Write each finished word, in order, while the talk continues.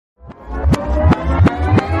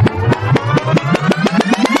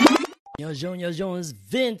Yo, it's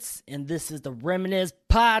Vince, and this is the Reminisce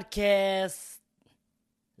Podcast.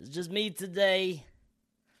 It's just me today.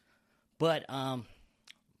 But,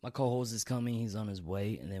 my co-host is coming. He's on his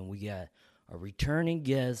way. And then we got a returning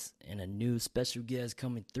guest and a new special guest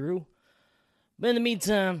coming through. But in the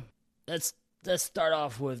meantime, let's start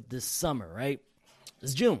off with this summer, right?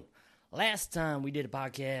 It's June. Last time we did a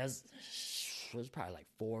podcast, it was probably like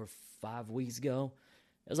 4 or 5 weeks ago.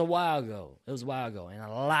 It was a while ago. And a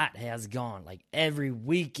lot has gone. Like, every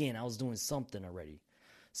weekend, I was doing something already.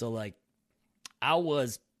 So, like, I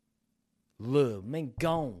was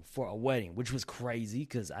gone for a wedding, which was crazy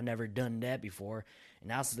because I never done that before.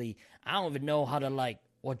 And honestly, I don't even know how to, like,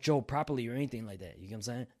 watch Joe properly or anything like that. You get what I'm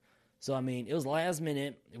saying? So, I mean, it was last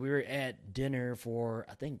minute. We were at dinner for,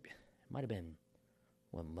 I think, it might have been,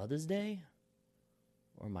 Mother's Day?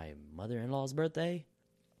 Or my mother-in-law's birthday?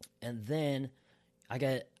 And then I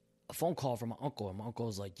got a phone call from my uncle, and my uncle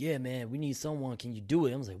was like, yeah, man, we need someone. Can you do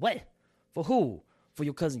it? I was like, what? For who? For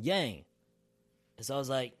your cousin Yang. And so I was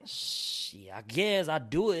like, shit, I guess I'll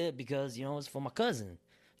do it because, you know, it's for my cousin.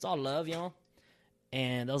 It's all love, you know?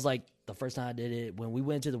 And that was like the first time I did it. When we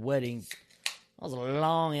went to the wedding, it was a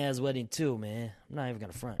long-ass wedding too, man. I'm not even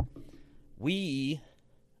going to front. I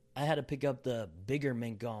had to pick up the bigger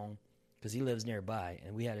Mengong because he lives nearby,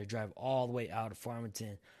 and we had to drive all the way out of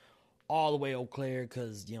Farmington, all the way Eau Claire,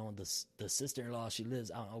 because, you know, the sister-in-law, she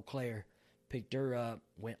lives out in Eau Claire, picked her up,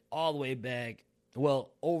 went all the way back,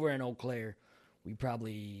 over in Eau Claire. We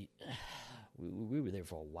probably, we were there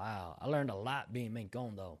for a while. I learned a lot being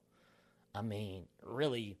Mengong, though. I mean,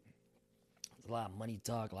 really, there's a lot of money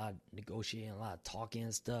talk, a lot of negotiating, a lot of talking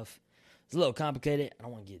and stuff. It's a little complicated. I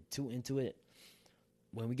don't want to get too into it.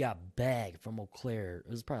 When we got back from Eau Claire, it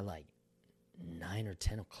was probably like 9 or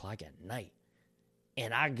 10 o'clock at night.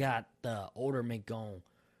 And I got the older Mengong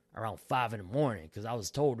around 5 in the morning because I was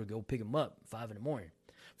told to go pick him up 5 in the morning.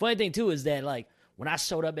 Funny thing, too, is that, like, when I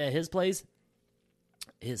showed up at his place,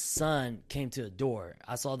 his son came to the door.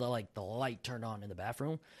 I saw the light turned on in the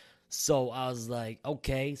bathroom. So I was like,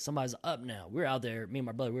 okay, somebody's up now. We were out there, me and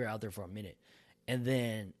my brother, we were out there for a minute. And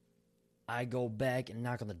then I go back and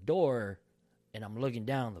knock on the door, and I'm looking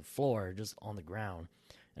down the floor, just on the ground.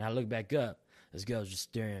 And I look back up. This girl was just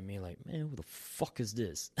staring at me like, man, who the fuck is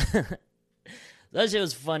this? That shit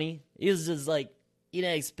was funny. He was just like, you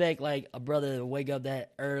didn't expect, like, a brother to wake up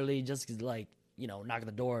that early just because, like, you know, knock on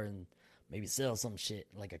the door and maybe sell some shit,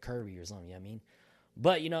 like a Kirby or something, you know what I mean?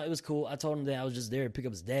 But, you know, it was cool. I told him that I was just there to pick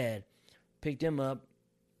up his dad. Picked him up,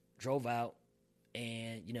 drove out,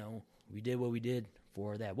 and, you know, we did what we did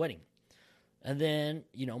for that wedding. And then,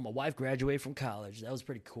 you know, my wife graduated from college. That was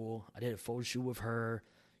pretty cool. I did a photo shoot with her.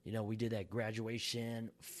 You know, we did that graduation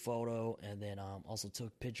photo, and then also took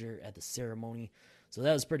a picture at the ceremony. So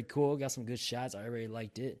that was pretty cool. Got some good shots. I really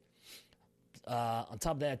liked it. On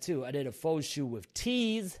top of that, too, I did a photo shoot with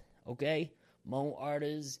Tease, okay? Hmong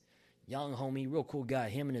artist, young homie, real cool guy.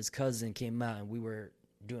 Him and his cousin came out, and we were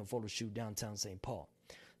doing a photo shoot downtown St. Paul.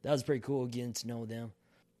 That was pretty cool, getting to know them.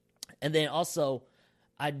 And then also,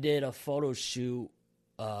 I did a photo shoot.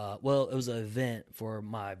 It was an event for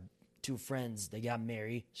my 2 friends. They got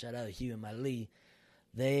married. Shout out to Hugh and Miley.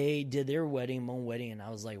 They did their wedding, Hmong wedding, and I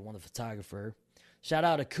was like one of the photographer. Shout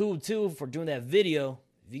out to Cool too for doing that video.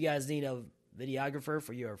 If you guys need a videographer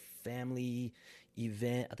for your family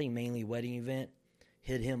event, I think mainly wedding event,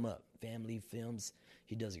 hit him up. Family Films.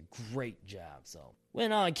 He does a great job. So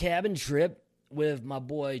went on a cabin trip with my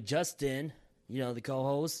boy Justin, you know, the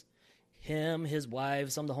co-host. Him, his wife,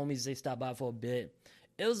 some of the homies, they stopped by for a bit.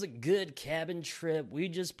 It was a good cabin trip. We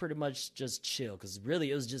just pretty much just chill because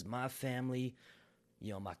really it was just my family,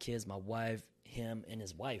 you know, my kids, my wife, him, and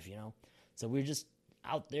his wife, you know. So we were just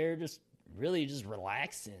out there just really just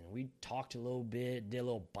relaxing. We talked a little bit, did a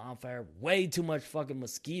little bonfire. Way too much fucking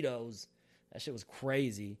mosquitoes. That shit was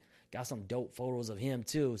crazy. Got some dope photos of him,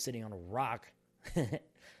 too, sitting on a rock.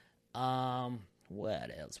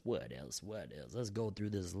 What else? Let's go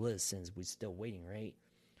through this list since we're still waiting, right?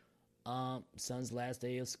 Son's last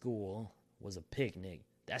day of school was a picnic.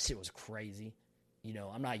 That shit was crazy. You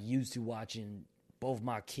know, I'm not used to watching both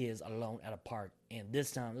my kids alone at a park. And this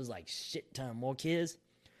time, it was like shit ton more kids.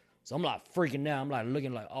 So I'm like freaking out. I'm like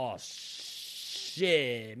looking like, oh,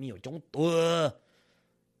 shit.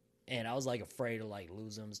 And I was like afraid to like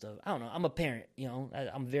lose them and stuff. I don't know. I'm a parent, you know.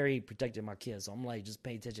 I'm very protective of my kids. So I'm like just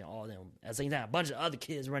paying attention to all of them. At the same time, a bunch of other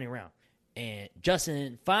kids running around. And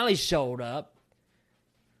Justin finally showed up.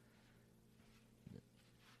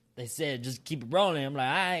 They said, just keep it rolling. I'm like,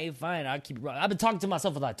 all right, fine. I'll keep it rolling. I've been talking to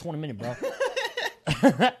myself for like 20 minutes, bro.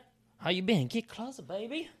 How you been? Get closer,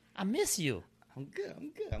 baby. I miss you. I'm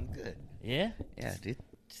good. Yeah? Yeah, dude.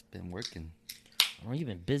 Just been working. Oh, you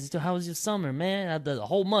been busy too. How was your summer, man? The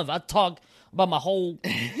whole month. I talked about my whole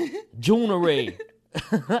June.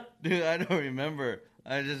 Dude, I don't remember.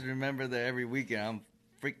 I just remember that every weekend I'm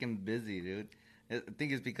freaking busy, dude. I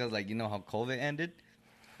think it's because, like, you know how COVID ended?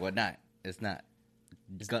 Well, not. It's not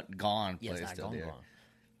gone. Yeah, But it's it's not still there. gone.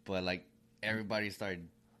 But, like, everybody started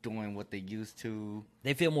doing what they used to.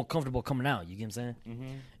 They feel more comfortable coming out. You get what I'm saying?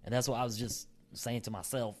 Mm-hmm. And that's what I was just saying to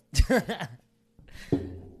myself.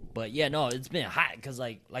 But yeah, no, it's been hot because,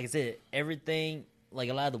 like I said, everything, like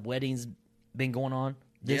a lot of the weddings been going on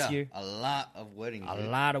this year. A lot of weddings. A dude.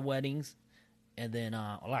 lot of weddings. And then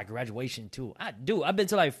a lot of graduation, too. I've been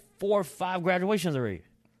to like 4 or 5 graduations already.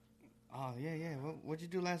 Oh, yeah. What'd you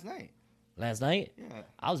do last night? Last night? Yeah.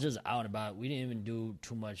 I was just out and about. We didn't even do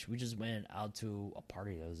too much. We just went out to a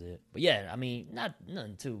party. That was it. But yeah, I mean,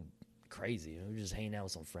 nothing too crazy. We were just hanging out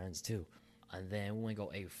with some friends, too. And then we went to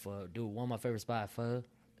go eat pho. Dude, one of my favorite spots pho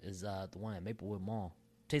is the one at Maplewood Mall.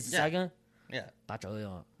 Taste the second? Yeah.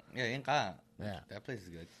 Yeah. Yeah. That place is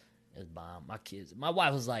good. It's bomb. My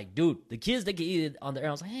wife was like, dude, the kids, they can eat it on their own.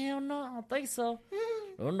 I was like, hell no, I don't think so.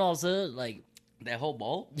 No, sir. Like, that whole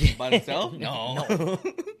bowl by itself? No.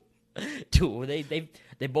 Dude,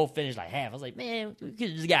 they both finished like half. I was like, man, we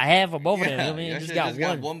could just got half of both of them. I mean, just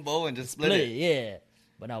got one bowl and just split it. Yeah.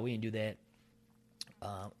 But no, we didn't do that.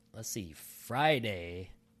 Let's see. Friday,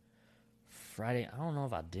 I don't know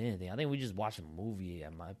if I did anything. I think we just watched a movie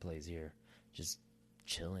at my place here. Just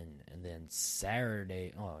chilling. And then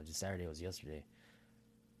Saturday was yesterday.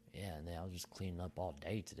 Yeah, and then I was just cleaning up all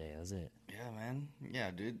day today. That's it. Yeah, man.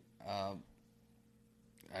 Yeah, dude. I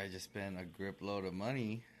just spent a grip load of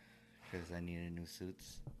money because I needed new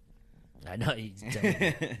suits. I know.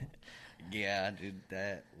 Yeah, dude,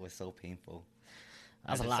 that was so painful.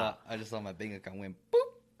 That's a lot. I just saw my bank account went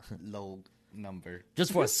boop, low number.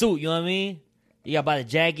 Just for a suit, you know what I mean? You got to buy the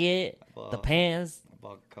jacket, the pants. I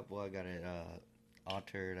bought a couple. I got it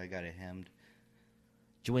altered. I got it hemmed.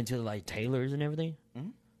 Did you went to like tailors and everything? Mm-hmm.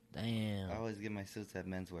 Damn. I always get my suits at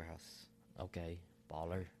Men's Warehouse. Okay,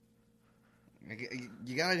 baller.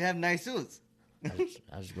 You gotta have nice suits. I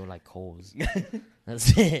just go like Kohl's.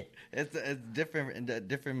 That's it. It's different,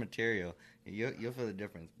 different material. You'll feel the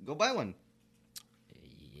difference. Go buy one.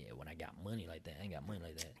 Yeah, when I got money like that, I ain't got money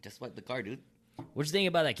like that. Just swipe the card, dude. What you think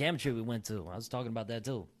about that cabin trip we went to? I was talking about that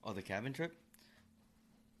too. Oh, the cabin trip?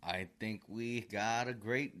 I think we got a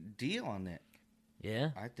great deal on that. Yeah,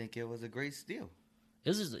 I think it was a great steal.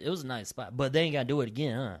 it was a nice spot, but they ain't gotta do it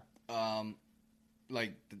again, huh?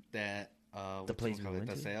 Like that. The place we went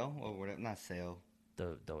the to? sale or whatever, not sale.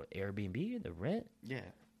 The Airbnb, the rent. Yeah,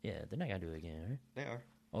 They're not gonna do it again, right? they are.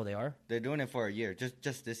 Oh, they are. They're doing it for a year,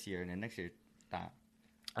 just this year, and then next year, stop.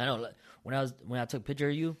 I know. When I took a picture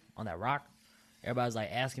of you on that rock, everybody was like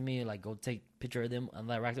asking me like go take a picture of them on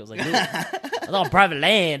that rock. I was like, dude, it's on private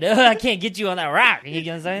land. Dude. I can't get you on that rock. You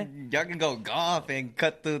know what I'm saying? Y'all can go golf and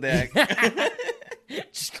cut through that.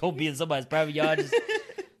 Just go be in somebody's private yard, just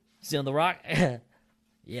sit on the rock.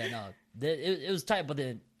 Yeah, no, it was tight, but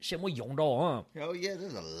then shit, we yonged all, huh? Oh yeah,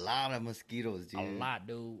 there's a lot of mosquitoes, dude. A lot,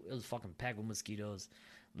 dude. It was fucking packed with mosquitoes.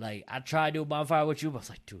 Like, I tried to do a bonfire with you, but I was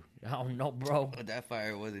like, dude, I don't know, bro. But that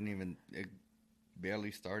fire wasn't even, it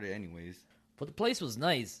barely started anyways. But the place was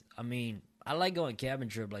nice. I mean, I like going cabin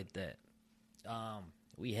trip like that.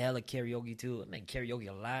 We had like karaoke too. I mean, karaoke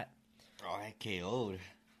a lot. Oh, I KO'd.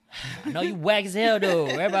 I know you whack as hell, dude.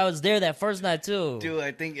 Everybody was there that first night too. Dude,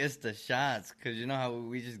 I think it's the shots. Because you know how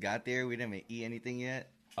we just got there? We didn't even eat anything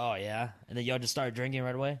yet. Oh, yeah? And then y'all just started drinking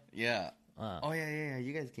right away? Yeah. Oh, yeah.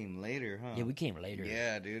 You guys came later, huh? Yeah, we came later.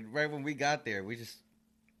 Yeah, dude. Right when we got there, we just...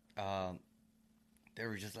 they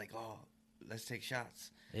were just like, oh, let's take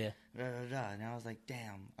shots. Yeah. And I was like,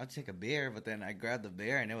 damn, I'll take a beer. But then I grabbed the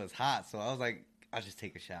beer and it was hot. So I was like, I'll just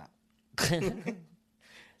take a shot.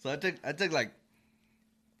 So I took like...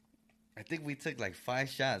 I think we took like 4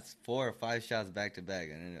 or 5 shots back to back,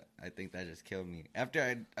 and I think that just killed me.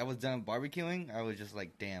 After I was done barbecuing, I was just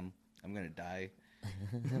like, damn, I'm gonna die.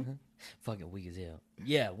 Fucking weak as hell.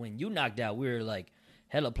 Yeah, when you knocked out, we were like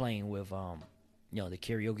hella playing with the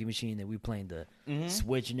karaoke machine that we playing the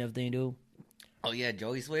Switch and everything, dude. Oh yeah,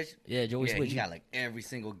 Joey Switch? Yeah, Joey Switch. He got like every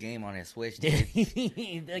single game on his Switch,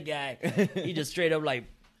 dude. That guy, he just straight up like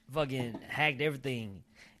fucking hacked everything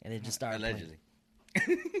and it just started Allegedly.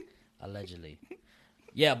 Allegedly.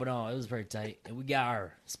 Yeah, but it was pretty tight. And we got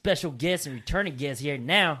our special guest and returning guest here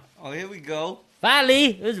now. Oh, here we go.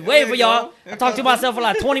 Finally. I was waiting for y'all. I talked to myself for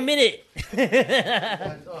like 20 minutes. Here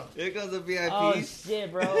comes the VIP. Oh,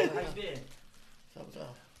 shit, bro. How you been?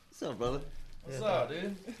 What's up, brother? What's up,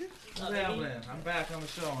 dude? What's happening? I'm back on the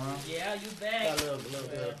show, huh? Yeah, you Got back. a little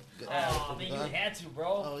bit. Oh, man, you had to, bro.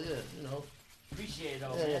 Oh yeah, you know. Appreciate it,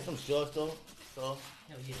 though, Yeah, man. some shorts though. So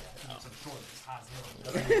Hell yeah. I need some shorts. It's hot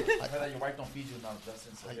as hell. I heard that your wife don't feed you enough,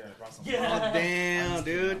 Justin, so here, I brought some. Yeah. Oh, damn, I'm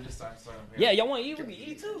dude. just sorry, Yeah, y'all want to eat? We can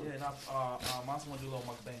eat, too. Yeah, and I'm also want to do a little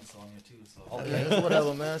mukbang on here, too, so. yeah, it's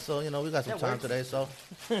whatever, man. So you know, we got some That time works. today. So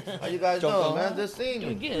how you guys Choco, doing, man? huh? Just seeing you.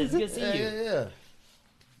 Doing good. It's good seeing you. Yeah.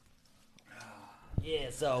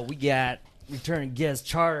 Yeah, so we got returning guest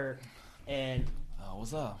Charter and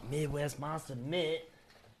What's up? Midwest Monster Mint.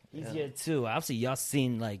 He's Yeah. here too. Obviously, y'all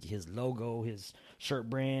seen like his logo, his shirt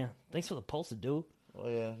brand. Thanks for the poster, dude. Oh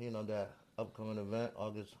yeah, you know that upcoming event,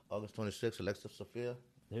 August 26th, Alexa Sophia.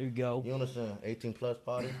 There you go. Unison, 18 plus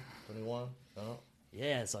party, 21.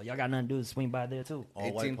 Yeah, so y'all got nothing to do. Swing by there too. All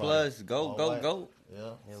 18 white plus. party. Go, All go, white. go.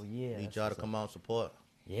 Yeah. Hell yeah. Need y'all to come out and support.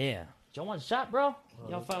 Yeah. Y'all want a shot, bro?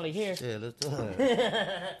 Y'all finally here. Yeah, let's do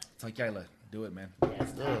it. Tell Kayla, do it, man. Yeah,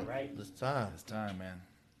 it's Do time, it. right? It's time. It's time, man.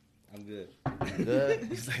 I'm good. Good.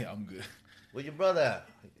 He's like, I'm good. Where your brother at?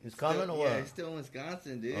 He's coming or Yeah, what? he's still in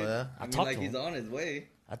Wisconsin, dude. Oh, yeah? I mean, talked like to he's him. on his way.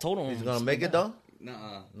 I told him. He's gonna make it though?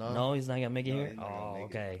 Nuh-uh. No. No, he's not gonna make it No, here. he's not gonna Oh, make it.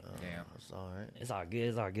 okay. Damn. That's all right. It's all good.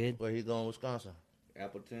 It's all good. Where he going? Wisconsin.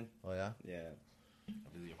 Appleton. Oh yeah. Yeah.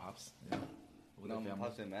 Visit your pops? Yeah. With No, their my family?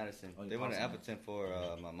 pops in Madison. Oh, your They went to pops in Appleton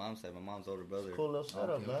for my mom's side. My mom's older brother. Cool little setup,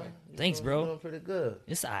 Okay, man. okay. You Thanks, doing- bro. Doing pretty good.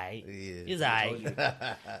 It's alright. Yeah. It's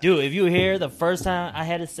alright. Dude, if you were here the first time I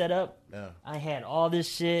had it set up, Yeah. I had all this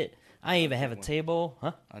shit. I didn't even have a table.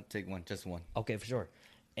 Huh? I'll take one, just one. Okay, for sure.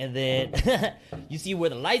 And then you see where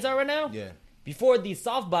the lights are right now? Yeah. Before these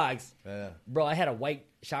softbox, Yeah. bro, I had a white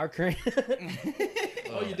shower curtain.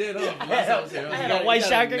 Oh, you did, huh? I had a white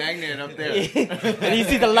shower curtain. Magnet up there. And you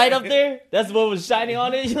see the light up there? That's what was shining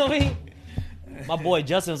on it. You know what I mean? My boy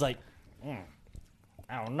Justin was like,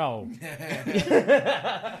 I don't know.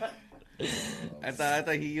 I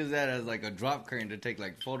thought he used that as like a drop curtain to take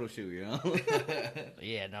like photo shoot, you know?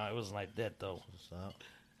 Yeah, no, it wasn't like that though. What's up?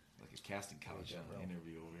 Like a casting couch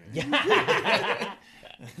interview over here.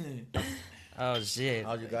 Oh shit.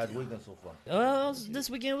 How's you guys weekend so far? Well, this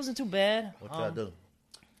weekend wasn't too bad. What y'all do?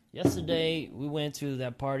 Yesterday we went to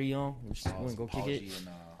that party on. We just went to go kick it. And,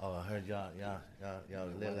 Oh, I heard y'all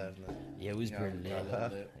lit last night. Yeah, we was pretty lit. got a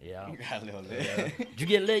little lit. Yeah. Got a little lit. Did you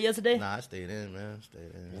get lit yesterday? Nah, I stayed in, man.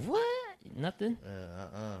 Stayed in. What? Nothing. Yeah,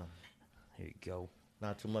 Here you go.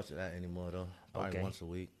 Not too much of that anymore though. Probably Okay. once a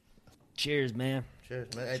week. Cheers, man.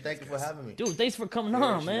 Cheers, man. Hey, thank you for having me. Dude, thanks for coming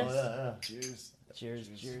on, man. Oh, yeah. Cheers. Cheers,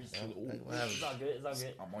 cheers. Thank you for having It's me. all good. It's all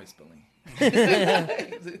good. I'm always spilling.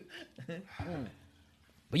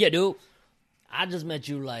 But yeah, dude, I just met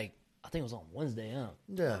you like I think it was on Wednesday, huh?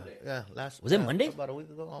 Yeah. Was it Monday? About a week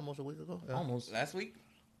ago, almost a week ago. Yeah. Almost. Last week?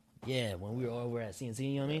 Yeah, when we were over at CNC,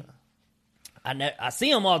 you know what I mean? I see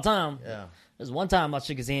him all the time. Yeah. There's one time I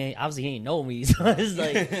shook his hand. Obviously, he ain't know me, so it's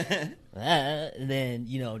like, and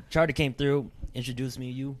then Charter came through, introduced me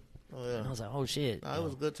to you, Oh yeah. and I was like, oh shit. No, it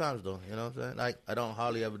was good times though. You know what I'm saying? Like I don't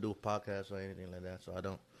hardly ever do podcasts or anything like that, so I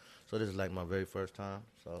don't. So this is like my very first time.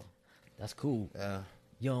 So That's cool. yeah.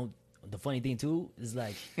 You know, the funny thing too is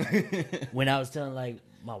like when I was telling like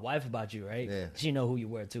my wife about you, right? Yeah. She know who you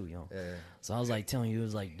were too, you know. Yeah. So I was like telling you, it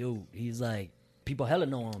was like, dude, he's like people hella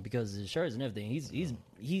know him because of his shirts and everything.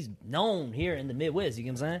 He's known here in the Midwest. You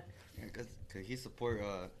get what I'm saying? Cause he support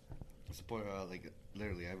like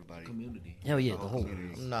literally everybody. Community. Hell yeah, the whole.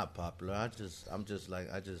 I'm not popular. I'm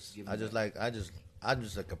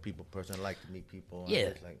just like a people person. I like to meet people. Yeah. I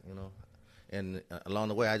just like, you know, and along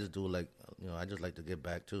the way, I just do like, you know, I just like to give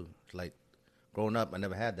back too. It's like growing up, I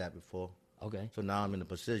never had that before. Okay. So now I'm in a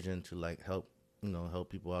position to like help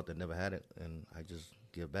people out that never had it, and I just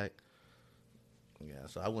give back. Yeah.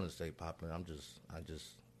 So I wouldn't say popular. I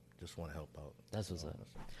just want to help out. That's what's up.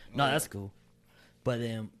 No, that's cool. But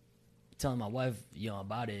then telling my wife,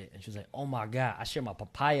 about it, and she was like, "Oh my god, I share my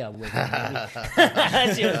papaya with her."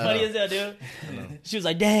 She was funny as hell, dude. She was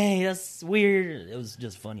like, "Dang, that's weird." It was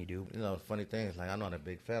just funny, dude. You know, funny thing is like I'm not a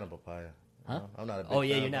big fan of papaya. Huh? You know? I'm not a big Oh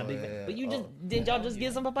yeah, fan you're of not big. papaya. Fan. But you Oh. just didn't y'all just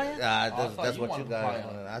get some papaya? Yeah, I that's, thought that's you what wanted you guys papaya.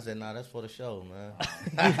 wanted. I said, nah, that's for the show, man.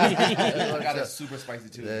 I got it super spicy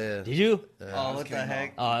too. Yeah. Did you? Oh, what the kidding,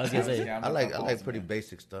 heck? Oh, I was gonna say. Yeah, I'm I not like awesome, pretty man.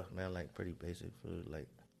 basic stuff, man. Like pretty basic food, like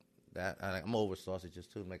that. I'm over sausages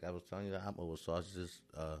too. Like I was telling you, I'm over sausages,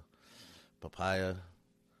 papaya.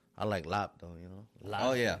 I like lap though, you know. Live.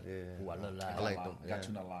 Oh yeah. Yeah. Ooh, I love I live. I like got them, I got yeah.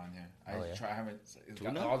 tuna line here. I Oh, yeah? try. I haven't. It's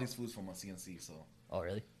got Tuna? all these foods from a CNC, so Oh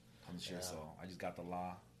really? I'm sure. So I just got the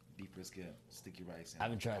la, beef brisket, sticky rice. And I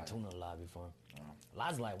haven't tried papaya. tuna live before. Oh.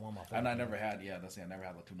 Live's like one of my And favorite. I never had. Yeah, that's it. I never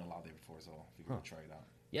had the tuna la there before, so I figured we'd try it out.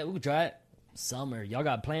 Yeah, we could try it. Summer. Y'all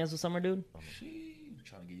got plans for summer, dude? Sheesh,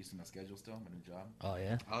 trying to get used to my schedule still, my new job. Oh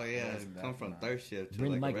yeah. Oh yeah, Yeah, it's that- come from nah. third shift to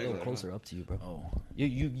Bring the like mic a little regular, closer up to you, bro. Oh,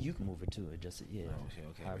 You can move it to it. Just yeah.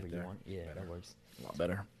 okay, However right you there. want. Yeah, Better. that works. a lot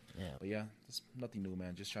better. Yeah. But yeah, it's nothing new,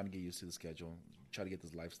 man. Just trying to get used to the schedule. Try to get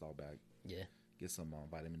this lifestyle back. Yeah. Get some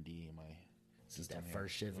vitamin D in my Just system. that here.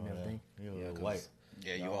 first shift and everything. You're Yeah, 'cause- white.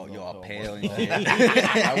 Yeah, you No, all no, you all no, pale no. and shit.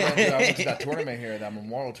 I went to that tournament here, that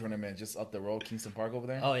Memorial tournament, just up the road, Kingston Park over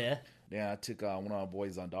there. Oh yeah. Yeah, I took one of my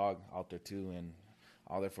boys on dog out there too, and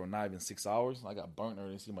I was there for not even 6 hours. I got burnt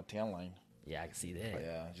early. See my tan line. Yeah, I can see that. But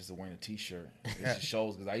yeah, just wearing a t-shirt. It just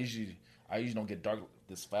shows because I usually don't get dark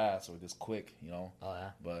this fast or this quick, you know. Oh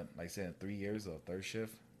yeah. But like I said, in 3 years of third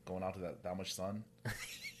shift, going out to that much sun,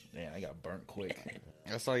 man, I got burnt quick.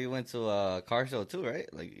 I saw you went to a car show too,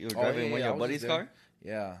 right? Like you were Oh, driving yeah, one yeah, of I your was buddy's just there. car.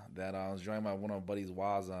 Yeah, that I was driving one of my buddy's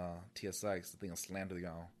Waz TSX. The thing slammed to the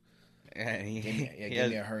ground. Yeah, he, Gave me, he, gave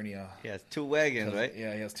me a has, hernia. he has two wagons, right?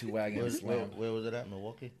 Yeah, he has two wagons. Where, slammed. where was it at?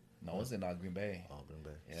 Milwaukee? No, it's in Green Bay. Oh, Green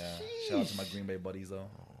Bay. Yeah, shout out to my Green Bay buddies though.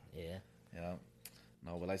 Yeah. Yeah.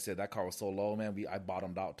 No, but like I said, that car was so low, man. I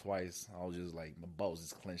bottomed out twice. I was just like, my butt was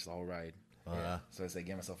just clenched the whole ride. Yeah. So I said,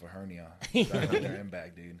 gave myself a hernia. Driving there and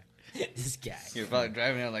back, dude. This guy. You're probably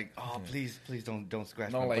driving it like, oh, please don't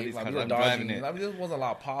scratch No, my like, buddy's car. we were I'm driving dodging. it. I mean, there wasn't a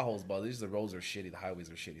lot of potholes, but the roads are shitty. The highways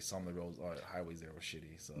are shitty. Some of the highways there were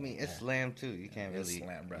shitty. So I mean, it's slammed too. You can't It's really,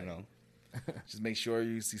 slammed, right. you know. just make sure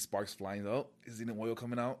you see sparks flying. Oh, is any oil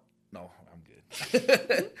coming out? No, I'm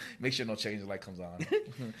good. Make sure no change light comes on.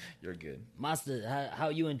 You're good. Monster, how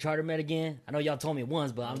you and Charter met again? I know y'all told me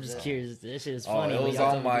once, but I'm just curious. This shit is Oh, funny. it when was y'all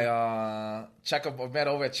on told me- my I met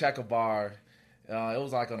over at Checker Bar. It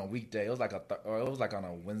was like on a weekday. It was like or it was like on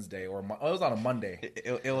a Wednesday or it was on a Monday.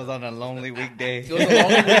 It was on a lonely weekday. It was a long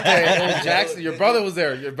weekday. It was Jackson. Your brother was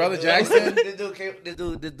there. Your brother Jackson. This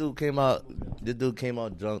dude came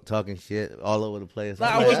out drunk, talking shit all over the place. Nah,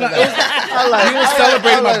 I'm it was like- not. It was, he was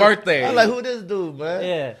celebrating my birthday. I'm like, who this dude, man?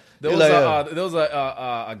 Yeah. There He was like, there was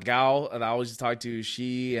a gal that I was just talking to.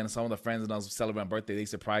 She and some of the friends that I was celebrating my birthday. They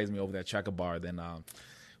surprised me over there at Checker Bar. Then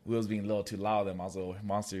we was being a little too loud. Then also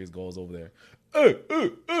Monster goes over there. Hey,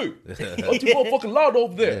 I'm too motherfucking loud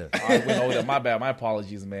over there. Yeah. I went over there. My bad. My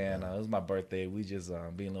apologies, man. It was my birthday. We just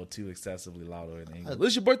being a little too excessively loud over there. He goes,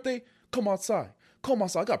 "It's your birthday? Come outside. Come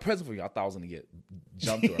outside. I got a present for you." I thought I was gonna get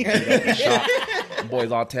jumped or beat up and shot. The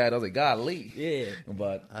boys all tatted. I was like, "Golly." Yeah.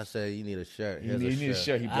 But I said, you need a shirt. you Here's need a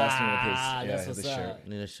shirt. He blessed me with his, Ah, that's his what's shirt. up.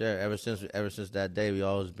 You need a shirt. Ever since that day, we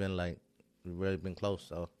always been like, we really been close.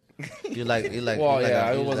 So you like. Well, yeah,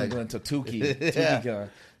 it it wasn't until Tukey.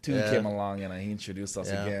 Tukey came along and he introduced us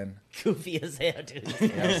Yeah. again. Goofy as hell, dude. You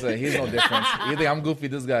know what I'm saying? He's no different. You think I'm goofy?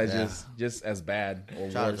 This guy's just as bad or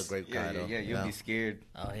Charles worse. a great Yeah, guy, though. yeah, you'll you be know? scared.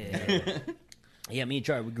 Oh yeah. Yeah, me and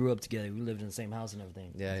Charter, we grew up together. We lived in the same house and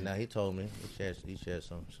everything. Yeah, now he told me he shared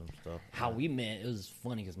some stuff. How we met, it was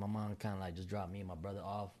funny because my mom kind of like just dropped me and my brother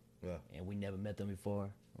off, Yeah. and we never met them before.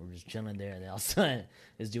 We were just chilling there, and then all of a sudden,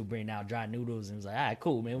 this dude bring out dry noodles and was like, "All right,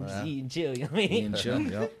 cool, man. We just eat and chill." You know what I mean? And chill.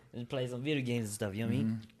 Yep. And play some video games and stuff. You know what I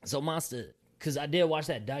mean? So Monster, because I did watch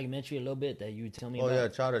that documentary a little bit that you tell me Oh about. yeah,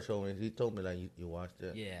 Charter told me. He told me like you watched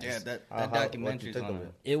it. Yeah. Yeah, that How- what documentary's you think on of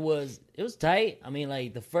it. It was tight. I mean,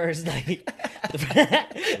 like the first like.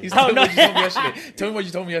 You I don't told me what you know. told me yesterday. Tell me what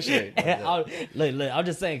you told me yesterday. Look, I'm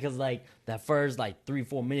just saying because like that first like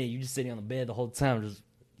 3-4 minutes, you just sitting on the bed the whole time, just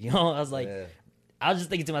I was like, Yeah. I was just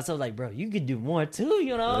thinking to myself like, bro, you could do more too,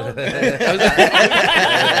 you know?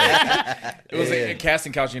 It was a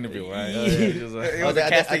casting couch interview, right? It was It like- was a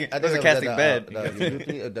casting. It was a casting bed.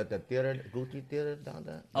 The theater, Gucci theater down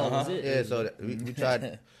there. Oh, was it? Yeah, so we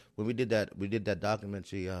tried when we did that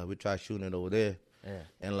documentary. We tried shooting it over there, Yeah.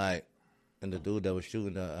 and the dude that was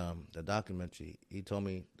shooting the documentary, he told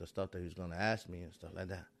me the stuff that he was gonna ask me and stuff like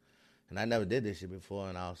that. And I never did this shit before,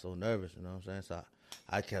 and I was so nervous, you know what I'm saying? So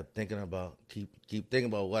I kept thinking about keep thinking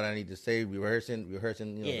about what I need to say, rehearsing, you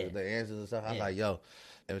know, Yeah. the answers and stuff. I was Yeah. like, yo.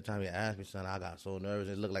 Every time he asked me something, I got so nervous.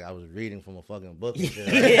 It looked like I was reading from a fucking book. And shit.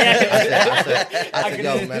 I said,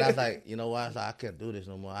 yo, man. I was like, you know what? I was like, I can't do this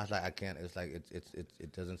no more. I was like, I can't. It's like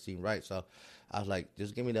it doesn't seem right. So I was like,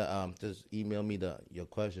 just give me just email me your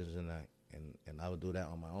questions and I would do that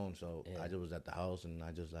on my own. So Yeah. I just was at the house and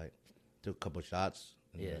I just like took a couple shots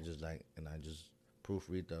and Yeah. I just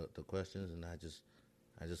proofread the questions and I just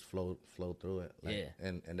flow through it. Yeah.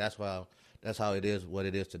 And that's how it is. What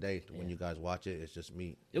it is today. When you guys watch it, it's just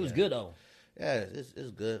me. It was Yeah. good though. Yeah, it's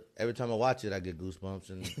good. Every time I watch it, I get goosebumps,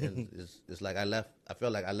 and it's like I feel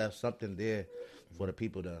like I left something there for the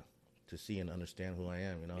people to to see and understand who I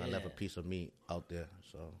am. You know, I left a piece of me out there.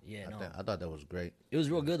 So Yeah, I thought that was great. It was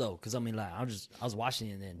real good though, cause I mean, like I was watching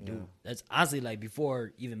it, and then dude, that's honestly like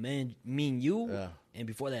before even me and you, and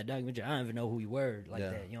before that documentary, I don't even know who you were like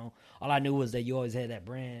that. You know, all I knew was that you always had that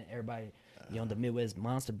brand. Everybody, you know, the Midwest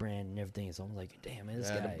Monster brand and everything. So I'm like, damn man, this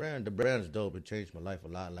guy. The brand is dope. It changed my life a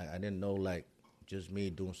lot. Like I didn't know like just me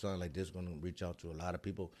doing something like this gonna reach out to a lot of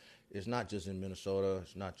people. It's not just in Minnesota.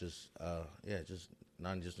 It's not just just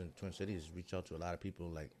not just in Twin Cities. Reach out to a lot of people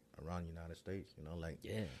like around the United States. You know, like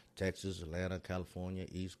Texas, Atlanta, California,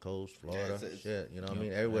 East Coast, Florida, shit. You know what I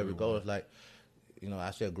mean? Everywhere we go, it's like, you know,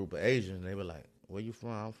 I see a group of Asians, and they were like, "Where you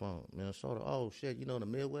from?" I'm from Minnesota. Oh shit, you know the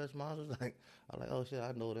Midwest Monsters? Like, I'm like, oh shit,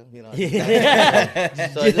 I know them. You know. So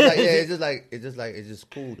it's just like, it's just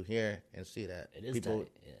cool to hear and see that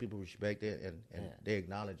people respect it and they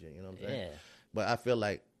acknowledge it. You know what I'm saying? Yeah. But I feel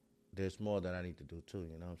like there's more that I need to do too.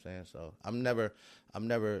 You know what I'm saying? So I'm never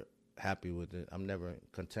happy with it. I'm never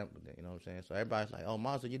content with it. You know what I'm saying? So everybody's like, "Oh,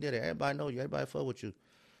 Monster, you did it. Everybody knows you. Everybody fuck with you."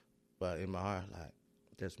 But in my heart, like,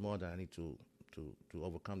 there's more that I need to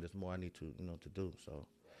overcome. There's more I need to to do. So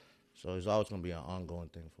it's always gonna be an ongoing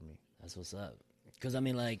thing for me. That's what's up. Because, I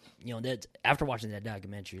mean, like, you know, that after watching that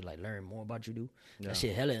documentary, like, learn more about you, dude. That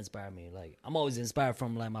shit hella inspired me. Like, I'm always inspired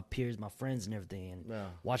from, like, my peers, my friends and everything. And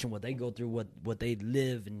watching what they go through, what they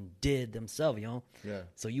live and did themselves, you know? Yeah.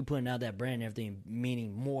 So you putting out that brand and everything,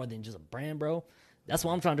 meaning more than just a brand, bro. That's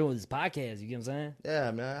what I'm trying to do with this podcast. You get what I'm saying?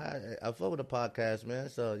 Yeah, man. I fuck with the podcast, man.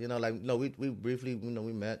 So, you know, like, we briefly,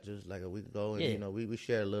 we met just like a week ago. And, you know, we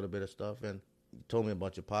shared a little bit of stuff. And you told me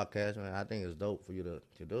about your podcast, man. I think it's dope for you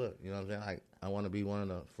to do it. You know what I'm saying? Like, I want to be one of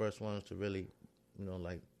the first ones to really,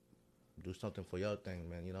 like, do something for your thing,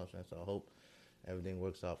 man. You know what I'm saying? So I hope everything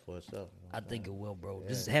works out for itself. You know I think it will, bro.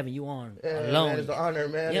 Just having you on alone. Man, it's an honor,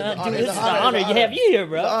 man. Yeah, it's dude, this is an honor. You have you here,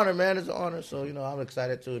 bro. It's an honor, man. It's an honor. So, I'm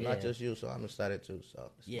excited too. Not just you, so I'm excited too.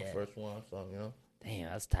 So it's my first one, so,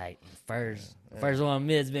 Damn, that's tight. First one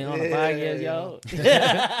Mid's been on the podcast, yo.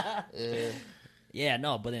 Yeah,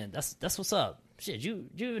 no, but then that's what's up. Shit, you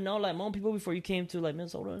even know like Hmong people before you came to like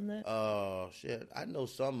Minnesota and that? Shit, I know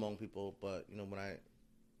some Hmong people, but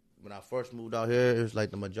when I first moved out here, it was like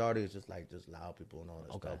the majority is just loud people and all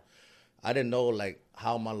that stuff. I didn't know like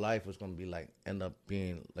how my life was gonna be like end up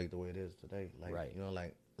being like the way it is today. Like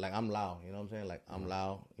like I'm loud, you know what I'm saying? Like I'm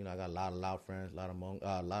loud, I got a lot of loud friends, a lot of Hmong,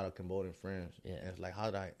 a lot of Cambodian friends. Yeah. And it's like how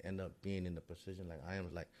did I end up being in the position like I am?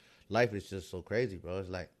 It's like life is just so crazy, bro. It's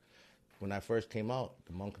like when I first came out,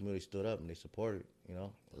 the Hmong community stood up and they supported,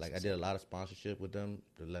 Like I did a lot of sponsorship with them,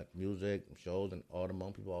 like music, shows, and all the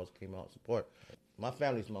Hmong people always came out and support. My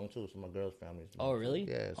family's Hmong too, so my girl's family's Hmong. Oh, really?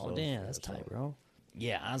 Yeah. Oh, damn, that's tight, bro.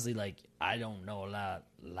 Yeah, honestly, like I don't know a lot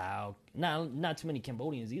loud, not too many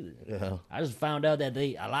Cambodians either. Yeah. I just found out that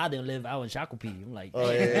a lot of them live out in Shakopee. I'm like, oh,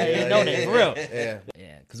 I didn't know that for real.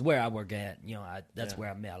 Yeah, because where I work at, that's where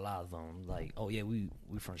I met a lot of them. Like, oh yeah, we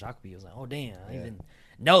from Shakopee. I was like, oh damn, I didn't even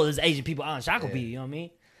know there's Asian people out in Shakopee. You know what I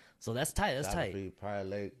mean? So that's tight. That's tight. Prior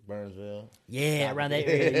Lake, Burnsville. Yeah, around that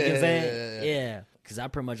area. You know what I'm saying? Yeah. Because I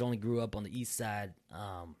pretty much only grew up on the east side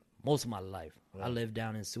most of my life. I lived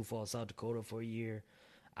down in Sioux Falls, South Dakota for a year.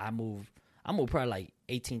 I moved probably like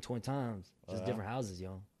 18, 20 times. Just different houses,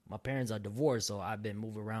 yo. My parents are divorced, so I've been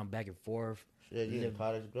moving around back and forth. Yeah, you in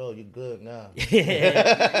Cottage Grove. You good now.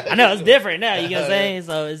 Yeah. I know, it's different now. You know what I'm saying?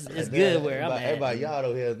 So it's good where I'm at. Everybody, y'all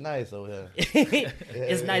over here is nice over here.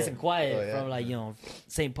 It's nice and quiet from like,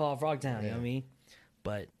 St. Paul, Frogtown, you know what I mean?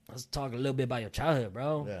 But let's talk a little bit about your childhood,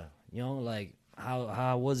 bro. Yeah. Like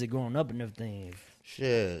how was it growing up and everything?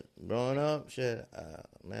 Shit, growing up,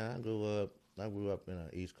 man, I grew up in the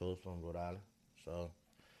East Coast from Rhode Island. So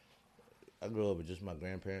I grew up with just my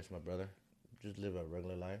grandparents, my brother. Just live a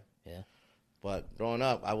regular life. Yeah. But growing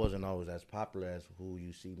up, I wasn't always as popular as who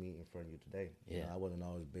you see me in front of you today. Yeah. I wasn't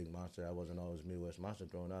always Big Monster. I wasn't always Midwest Monster.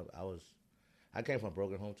 Growing up, I came from a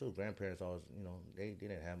broken home too. Grandparents always, they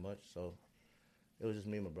didn't have much. So it was just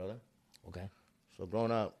me and my brother. Okay. So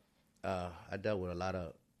growing up, I dealt with a lot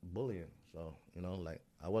of bullying. So, like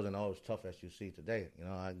I wasn't always tough as you see today.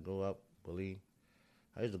 I grew up bullied.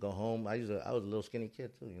 I used to go home. I was a little skinny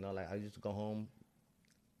kid too. Like I used to go home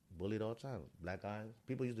bullied all the time. Black eyes.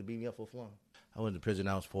 People used to beat me up for fun. I went to prison.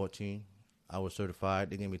 I was 14. I was certified.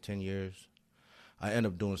 They gave me 10 years. I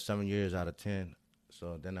ended up doing 7 years out of 10.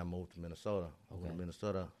 So then I moved to Minnesota. I went to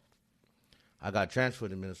Minnesota. I got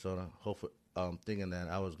transferred to Minnesota, hopefully, thinking that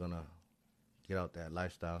I was gonna get out that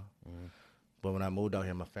lifestyle. Mm-hmm. But when I moved out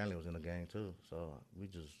here, my family was in the gang too. So we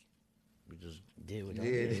just did what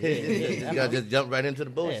you gotta just jump right into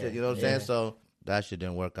the bullshit. You know what I'm saying? So that shit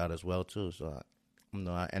didn't work out as well too. So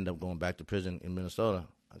I ended up going back to prison in Minnesota.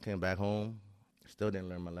 I came back home. Still didn't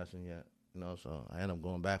learn my lesson yet. You know, so I ended up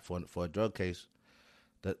going back for a drug case.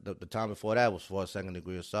 The time before that was for a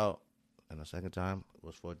 2nd-degree assault, and the second time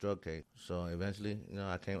was for a drug case. So eventually, you know,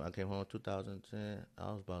 I came home in 2010.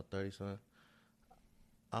 I was about 30-something.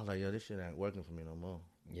 I was like, yo, this shit ain't working for me no more.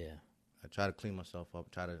 Yeah. I try to clean myself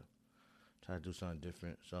up, try to do something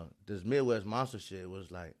different. So this Midwest Monster shit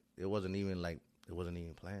was like, it wasn't even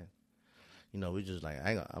planned. You know, we just like,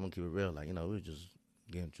 I'm gonna keep it real. Like, you know, we was just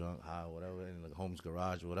getting drunk, high, whatever, in the home's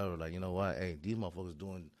garage or whatever. Like, you know what? Hey, these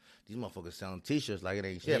motherfuckers selling T-shirts like it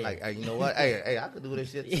ain't shit. Yeah. Like, hey, you know what? Hey, I could do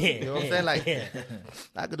this shit too. Yeah. You know what I'm saying? Like, Yeah.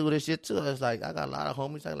 I could do this shit too. It's like, I got a lot of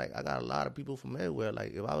homies. I got a lot of people from everywhere.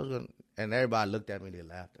 Like, if I was gonna, and everybody looked at me, they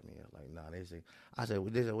laughed at me. I was like, nah, I said,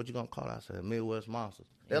 what you gonna call it? I said, Midwest Monsters.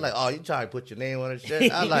 They're like, oh, you trying to put your name on this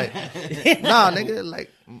shit? I was like, nah, nigga,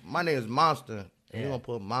 like, my name is Monster. You gonna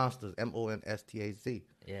put Monsters, Monstaz.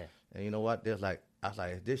 Yeah. And you know what? I was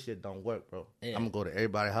like, if this shit don't work, bro, I'm gonna go to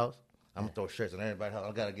everybody's house. I'm gonna throw shirts on everybody's house.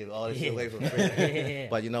 I gotta give all this shit away for free. Yeah.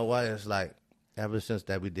 But you know what? It's like, ever since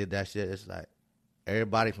that we did that shit, it's like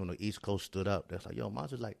everybody from the East Coast stood up. That's like, yo,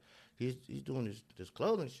 Monster's like, he's doing this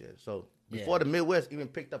clothing shit. So before the Midwest even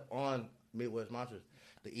picked up on Midwest Monsters,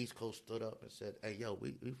 the East Coast stood up and said, hey, yo,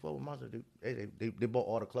 we fuck with Monster. They bought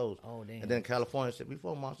all the clothes. Oh, damn. And then California said, we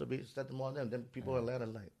fuck with Monster. We set them all them. Then people in Atlanta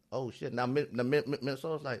like, oh, shit. Now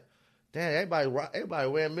Minnesota's like, damn, everybody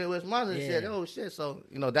wearing Midwest Monster and shit. Oh, shit. So,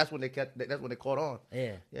 you know, that's when they caught on.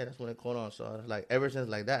 Yeah. Yeah, that's when they caught on. So, it's like, ever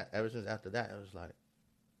since after that, it was like,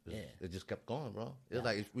 it just kept going, bro. It's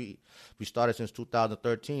like, if we started since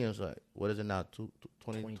 2013. It's like, what is it now?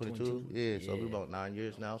 2022? Yeah, so we're about 9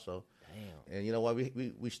 years now. So, damn. And you know what?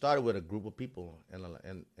 We started with a group of people, and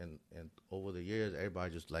over the years,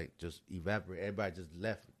 everybody just evaporated. Everybody just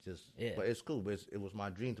left. But it's cool. But it was my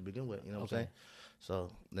dream to begin with. You know what I'm saying?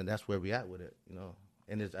 So then that's where we at with it. You know,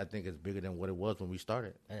 and I think it's bigger than what it was when we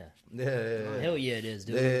started. Yeah. Hell yeah, it is,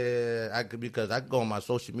 dude. Yeah, because I could go on my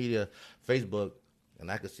social media, Facebook,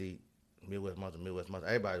 and I could see Midwest Monsters.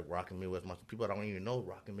 Everybody rocking Midwest Monsters. People I don't even know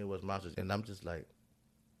rocking Midwest Monsters, and I'm just like,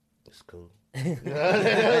 it's cool. Don't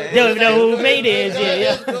even know who made it.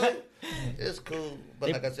 Yeah. It's cool.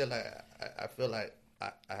 But like I said, like I feel like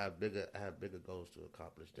I have bigger goals to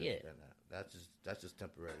accomplish than that. That's just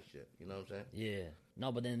temporary shit. You know what I'm saying? Yeah.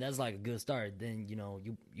 No, but then that's like a good start. Then, you know,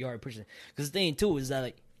 you already pushing. Because the thing too is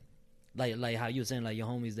that like how you were saying, like your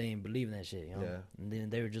homies, they didn't believe in that shit, you know? Yeah. And then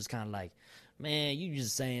they were just kind of like, man, you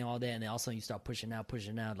just saying all that, and then all of a sudden you start pushing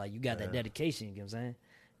out. Like you got that dedication, you know what I'm saying?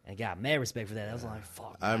 And got mad respect for that. I was like,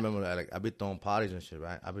 fuck. I remember that, like, I be throwing parties and shit,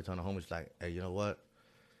 right? I be telling the homies, like, hey, you know what?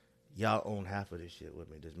 Y'all own half of this shit with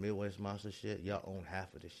me. This Midwest Monster shit, y'all own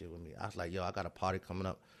half of this shit with me. I was like, yo, I got a party coming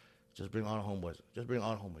up. Just bring all the homeboys.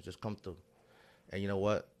 Just come through. And you know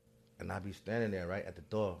what? And I be standing there, right, at the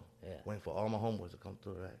door, waiting for all my homeboys to come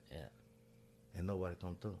through, right? Yeah. And nobody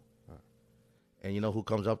come through. And you know who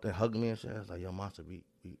comes up there, hug me and shit? I was like, yo, Monster, we've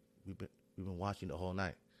been watching the whole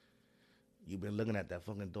night. You've been looking at that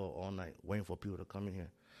fucking door all night, waiting for people to come in here.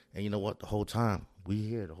 And you know what? The whole time, we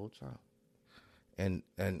here the whole time. And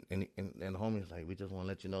the homies like, we just want to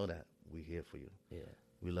let you know that we here for you. Yeah.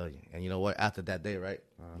 We love you. And you know what? After that day, right?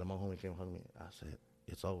 Then my homie came and hugged me. I said,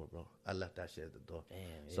 it's over, bro. I left that shit at the door. Damn.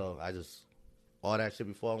 So I just, all that shit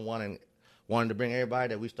before I wanted to bring everybody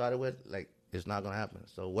that we started with, like, it's not going to happen.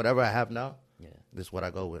 So whatever I have now, this is what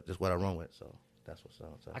I go with. This is what I run with. So that's what's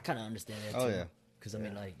up. So. I kind of understand that too. Oh, yeah. Because, I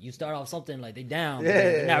mean, like, you start off something like they down, but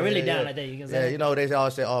they're not really down like that. You know what I'm saying? You know, they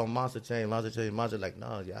always say, oh, Monster changed. Like,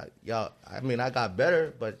 no, y'all, I mean, I got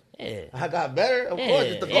better, but I got better. Of course,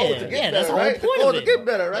 it's the goal to get better, right? The goal is to get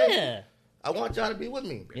better, right? Yeah. I want y'all to be with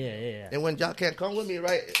me. Yeah. And when y'all can't come with me,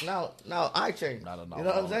 right, now I change. No. You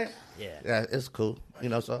know what I'm saying? Yeah. Yeah, it's cool. You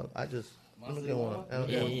know, so I just... Got me over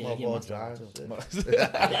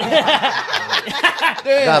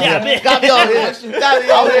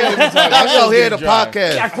here the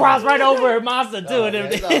podcast. I crossed right over her monster too.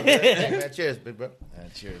 Man, cheers, big bro.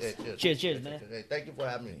 Cheers, man. Hey, thank you for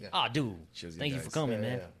having me. Oh, dude. Cheers, Thank you guys. for coming,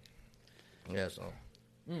 man. Yeah, so.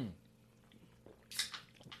 We're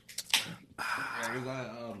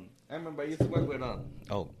gonna, I remember I used to work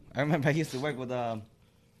with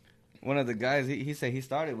one of the guys. He said he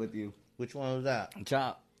started with you. Which one was that?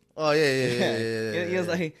 Chop. Oh yeah. He was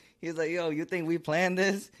like, yo, you think we planned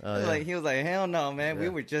this? He was like, hell no, man. Yeah. We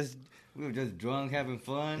were just drunk having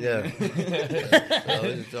fun. Yeah. So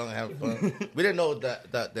we just drunk and having fun. We didn't know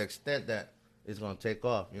the extent that it's gonna take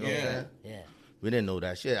off. You know what I'm saying? Yeah. We didn't know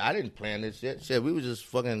that shit. I didn't plan this shit. Shit, we was just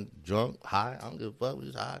fucking drunk, high. I don't give a fuck. We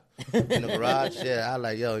just high in the garage. Shit, I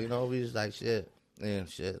like, yo, you know, we just like shit and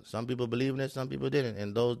shit. Some people believe in it, some people didn't,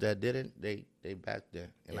 and those that didn't, they they back there,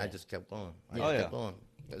 and Yeah. I just kept going. I Oh, just kept yeah. going.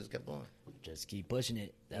 I just kept going. Just keep pushing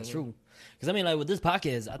it. That's true. Because I mean, like with this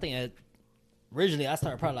podcast, I think originally I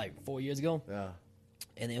started probably like 4 years ago, Yeah,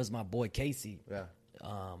 and it was my boy Casey. yeah,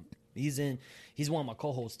 He's one of my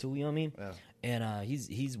co-hosts too. You know what I mean? yeah. And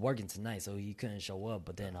he's working tonight, so he couldn't show up.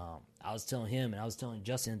 But then I was telling him, and I was telling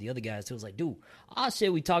Justin and the other guys too. I was like, dude, all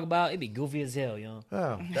shit we talk about, it be goofy as hell, you know.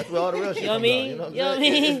 Yeah, that's where all the real shit You know what I comes mean? out, you know what You know what I'm I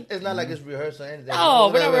saying? mean? It's not like it's rehearsed or anything.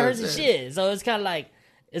 No, we're not Yeah, rehearsing yeah. shit. So it's kind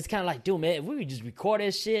of like, dude, man, if we would just record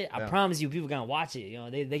that shit, I Yeah. promise you, people gonna watch it. You know,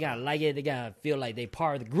 they gotta like it. They gotta feel like they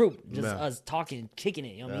part of the group. Just Yeah. us talking, kicking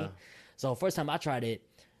it. You know what I Yeah. mean? So first time I tried it,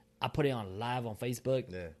 I put it on live on Facebook.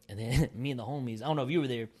 Yeah. And then me and the homies, I don't know if you were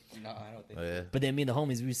there, No, I don't think. Oh, yeah. but then me and the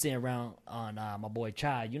homies, we were sitting around on my boy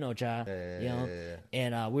Chai. You know Chai. Yeah, you know? yeah.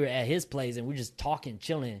 And we were at his place, and we were just talking,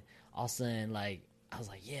 chilling. All of a sudden, like, I was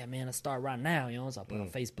like, yeah, man, let's start right now, you know? So I put it on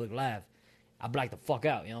Facebook Live. I blacked the fuck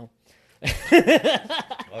out, you know?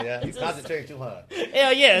 Oh yeah, you concentrate too hard.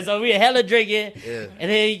 Hell yeah. So we had hella drinking. Yeah.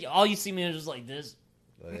 And then all you see me is just like this.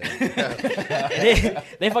 Oh, yeah. And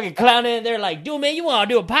they fucking clowning. They're like, dude, man, you want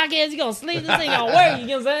to do a podcast? You going to sleep? This ain't going to work. You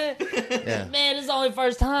know what I'm saying? Yeah. Man, this is only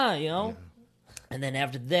first time, you know? And then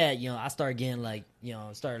after that, you know, I started getting like, you know,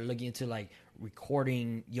 started looking into like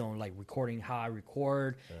recording, you know, like recording how I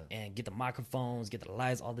record and get the microphones, get the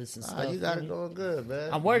lights, all this and Nah, stuff. you got it going good, man.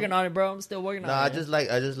 I'm working on it, bro. I'm still working on No, it. I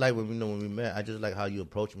man. just like when we met. I just like how you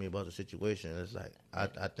approached me about the situation. It's like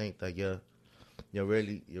I think that you're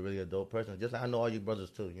really a dope person. Just like I know all you brothers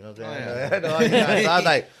too. You know what I'm saying? Oh, yeah. I know all you guys. So I was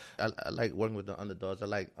like, I like working with the underdogs.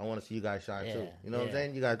 I want to see you guys shine Yeah, too. You know what I'm yeah.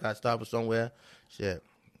 saying? You guys got to start with somewhere. Shit,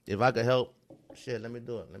 if I could help, shit, let me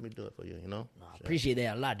do it. Let me do it for you. You know? I appreciate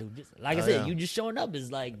that a lot, dude. Just, like I Oh, said, yeah. you just showing up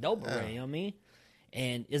is like dope, Yeah. you know what I mean?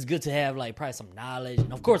 And it's good to have like probably some knowledge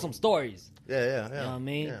and of course some stories. Yeah. You know what I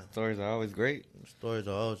mean? Yeah. Stories are always great. Stories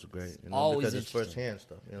are always great. You know, Always because it's interesting. firsthand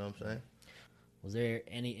stuff. You know what I'm saying? Was there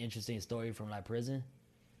any interesting story from like prison?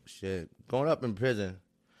 Shit, growing up in prison.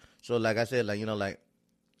 So like I said, like you know, like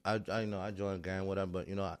I joined a gang, whatever. But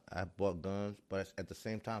you know, I bought guns, but at the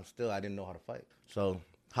same time, still I didn't know how to fight. So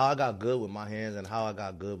how I got good with my hands and how I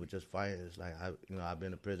got good with just fighting is like I've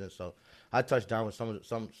been to prison, so I touched down with some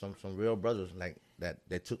real brothers like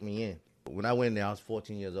that took me in. When I went in there, I was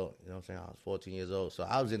 14 years old. You know what I'm saying? I was 14 years old, so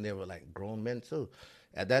I was in there with like grown men too.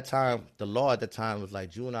 At that time, the law at the time was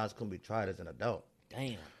like juveniles couldn't be tried as an adult.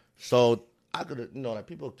 Damn. So I could have, like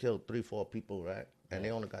people killed 3-4 people, right? And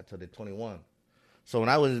they only got till they're 21. So when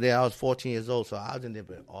I was there, I was 14 years old. So I was in there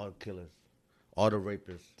with all the killers, all the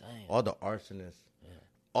rapists, Damn. all the arsonists,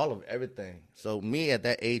 all of everything. So me at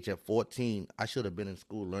that age, at 14, I should have been in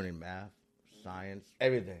school learning math, science,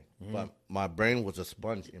 everything. But my brain was a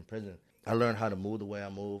sponge in prison. I learned how to move the way I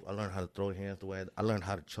move. I learned how to throw hands the way I learned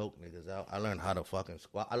how to choke niggas out. I learned how to fucking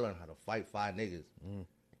squat. I learned how to fight 5 niggas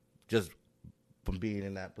just from being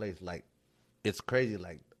in that place. Like, it's crazy.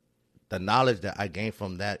 Like, the knowledge that I gained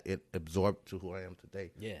from that, it absorbed to who I am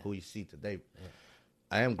today, who you see today.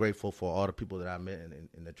 I am grateful for all the people that I met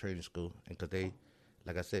in the training school. And because they,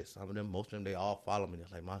 like I said, some of them, most of them, they all follow me. They're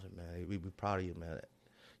like, Monster, man, we be proud of you, man.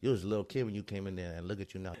 You was a little kid when you came in there, and look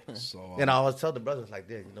at you now. So, And I always tell the brothers like,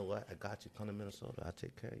 "Dad, you know what? I got you. Come to Minnesota. I'll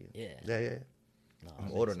take care of you." Yeah. Yeah.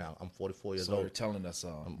 I'm older now. I'm 44 years so you're old. telling us,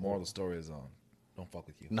 moral of the story is, don't fuck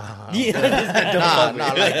with you. Nah, Yeah.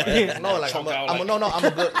 nah, like, no, like Choke out, I'm a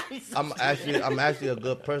good. I'm actually a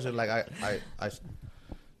good person. Like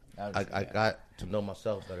I got to know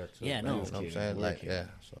myself better too. Yeah, Like, no. you know what I'm saying? We're Like, kidding. yeah.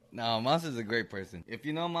 So. No, Monster's a great person. If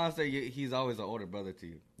you know Monster, he's always an older brother to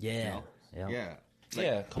you. Yeah. You know? Yeah. Yeah.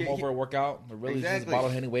 Yeah, come over and work out. But really, just Exactly. bottle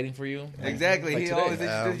henny waiting for you. Exactly. Like He today. always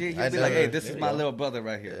introduces you. I He'll be like, never- "Hey, this there is you my go. little brother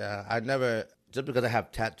right here." Yeah, I never just because I have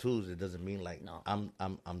tattoos, it doesn't mean like No. I'm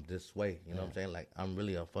this way. You know what I'm saying? Like I'm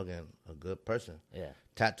really a good person. Yeah.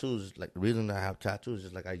 Tattoos, like the reason I have tattoos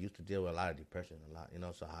is like I used to deal with a lot of depression a lot. You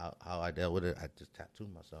know, so how I dealt with it, I just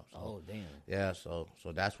tattooed myself. So, Oh damn. yeah, so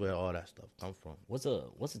that's where all that stuff comes from. What's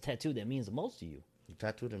a tattoo that means the most to you? The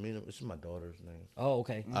tattoo to me, this is my daughter's name. Oh,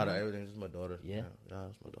 okay. Out of everything, this is my daughter's Yeah. name. Yeah,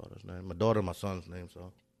 it's my daughter's name. My daughter, my son's name.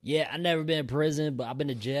 So. Yeah, I never been in prison, but I've been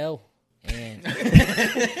to jail. And Oh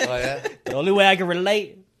yeah. the only way I can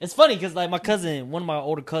relate, it's funny because like my cousin, one of my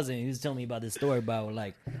older cousins, he was telling me about this story about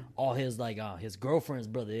like all his like his girlfriend's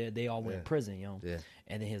brother, they all went in Yeah. prison, you know. Yeah.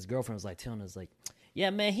 And then his girlfriend was like telling us like,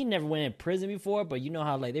 yeah, man, he never went in prison before, but you know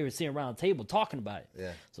how like they were sitting around the table talking about it.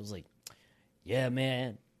 Yeah. So it was like, yeah,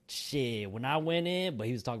 man, shit. When I went in, but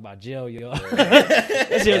he was talking about jail, yo.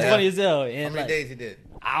 That shit was funny as hell. How And many like, days he did?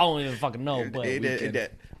 I don't even fucking know, but He we did- could-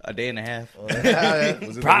 did a day and a half. Was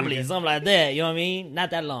it the probably weekend? something like that. You know what I mean? Not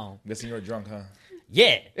that long. Guessing you were drunk, huh?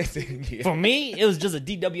 Yeah. Yeah. For me, it was just a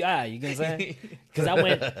DWI. You know what I'm saying? Because I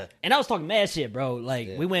went and I was talking mad shit, bro. Like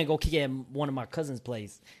we went and go kick at one of my cousin's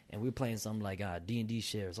place, and we were playing something like D&D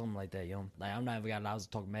shit or something like that. Yo, like I'm not even gonna lie, I was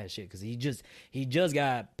talking mad shit because he just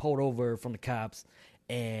got pulled over from the cops,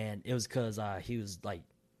 and it was because he was like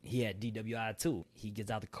he had DWI too. He gets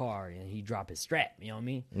out the car and he dropped his strap. You know what I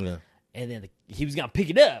mean? Yeah. And then he was gonna pick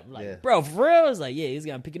it up. Like, bro, for real? It's like, yeah, he was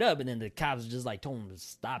gonna pick it up. And then the cops just like told him to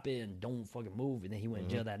stop it and don't fucking move. And then he went in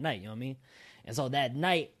jail that night, you know what I mean? And so that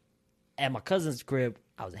night at my cousin's crib,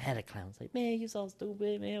 I was ahead of clown. I was like, man, you so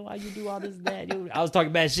stupid, man. Why you do all this and that? I was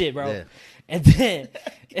talking bad shit, bro. Yeah. And then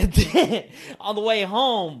on the way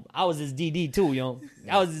home, I was his DD too, yo.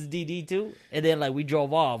 I was his DD too. And then like we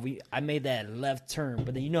drove off. I made that left turn.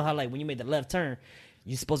 But then you know how like when you made the left turn,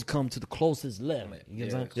 you're supposed to come to the closest left. You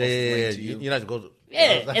know what I'm saying? Yeah. You're not supposed to.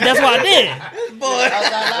 Yeah, and that's what I did. Boy.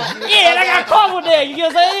 Yeah, and I got caught with that. You know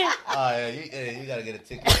what I'm saying? Oh, yeah, you gotta get a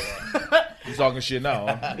ticket for that. You talking shit now?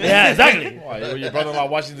 Huh? Yeah, exactly. Why? Your brother-in-law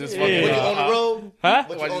watching this fucking. Yeah. When you on the road? Huh?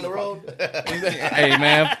 When you on the road? Hey,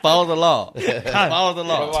 man, follow the law. Follow the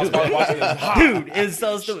law. Watching this. Dude, it's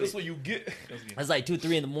so stupid. That's what you get. It was like 2,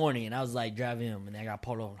 3 in the morning, and I was like driving him, and then I got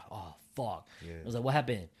pulled over. Oh fuck! Yeah. I was like, what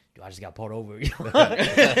happened? Dude, I just got pulled over.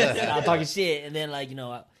 I was talking shit, and then like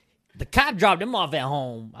the cop dropped him off at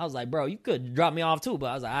home. I was like, bro, you could drop me off too, but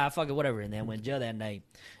I was like, fuck it, whatever. And then went to jail that night.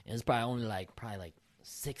 And it was probably only like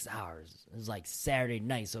 6 hours. It was like Saturday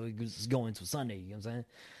night, so it was going to Sunday. You know what I'm saying?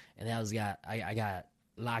 And then I got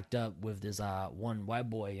locked up with this one white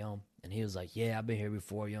boy, and he was like, yeah, I've been here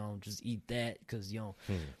before, just eat that, because,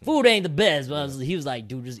 food ain't the best. But he was like,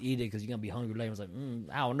 dude, just eat it, because you're going to be hungry later. I was like,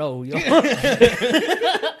 I don't know,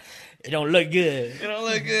 It don't look good. It don't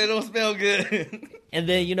look good. It don't smell good. And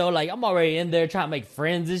then, like, I'm already in there trying to make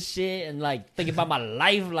friends and shit, and, like, thinking about my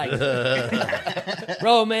life, like,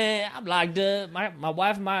 bro, man, I'm locked up. My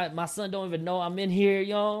wife and my son don't even know I'm in here,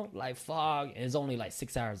 like, fuck. And it's only, like,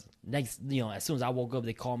 6 hours. Next, as soon as I woke up,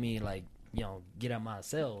 they called me, like, get out my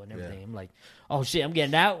cell and everything. Yeah. I'm like, oh shit, I'm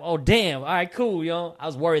getting out. Oh damn, all right, cool, I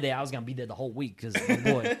was worried that I was gonna be there the whole week because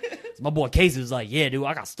my boy Casey was like, yeah, dude,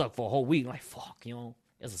 I got stuck for a whole week. I'm like, fuck,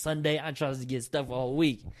 it's a Sunday. I tried to get stuck for a whole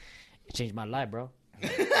week. It changed my life, bro.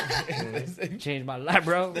 Changed my life,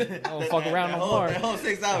 bro. I don't fuck around no more. The whole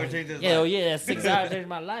 6 hours changed his life. Hell yeah, 6 hours changed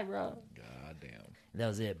my life, bro. God damn. That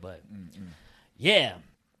was it, but yeah.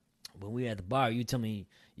 When we were at the bar, you tell me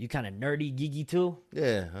you kind of nerdy, geeky too.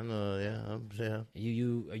 Yeah, I know. Yeah, I'm saying.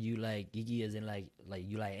 Are you like geeky as in like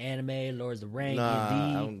you like anime, Lords of the Rings?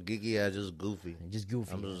 Nah, I'm geeky. I'm just goofy. Just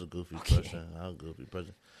goofy. I'm just a goofy person. I'm a goofy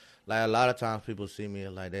person. Like a lot of times, people see me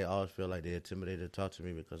and like they always feel like they're intimidated to talk to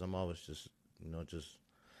me because I'm always just just.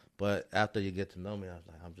 But after you get to know me, I was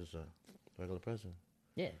like, I'm just a regular person.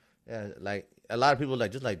 Yeah. Yeah, like a lot of people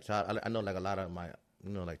like just like child. I know like a lot of my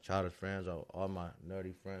like childhood friends or all my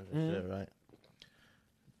nerdy friends and shit, right?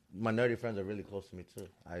 My nerdy friends are really close to me too.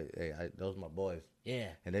 Those are my boys. Yeah.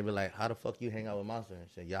 And they be like, "How the fuck you hang out with Monster?" And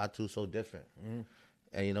shit, y'all two so different.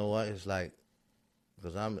 And you know what? It's like,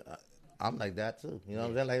 because I'm like that too. You know what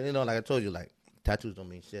I'm saying? Like like I told you, like tattoos don't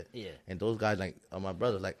mean shit. Yeah. And those guys like are my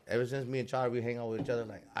brothers. Like ever since me and Charlie we hang out with each other,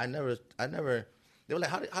 like I never. They were like,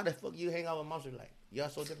 how the fuck you hang out with Monster? Like y'all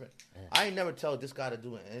so different. Yeah. I ain't never tell this guy to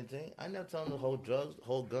do anything. I never tell him to hold drugs,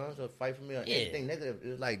 hold guns, or fight for me or anything negative.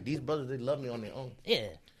 It's like these brothers, they love me on their own. Yeah.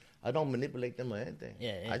 I don't manipulate them or anything.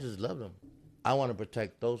 Yeah. I just love them. I want to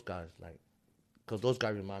protect those guys, like, because those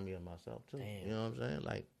guys remind me of myself too. Damn. You know what I'm saying?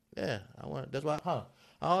 Like, yeah, I want. That's why, I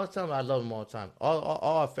always tell them I love them all the time. All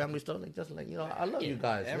our family stuff, like, just like I love you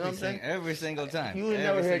guys. You know what I'm saying? Every single time. You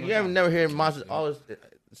never hear Monsters always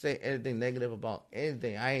say anything negative about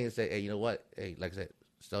anything. I ain't say, hey, you know what? Hey, like I said,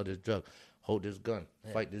 sell this drug, hold this gun,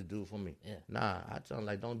 fight this dude for me. Yeah. Nah, I tell them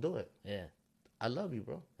like, don't do it. Yeah. I love you,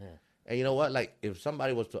 bro. Yeah. And you know what? Like, if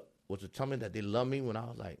somebody was to tell me that they love me when I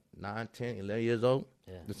was like 9, 10, 11 years old,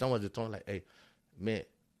 then someone just told me like, hey, man,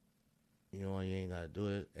 you know what? You ain't got to do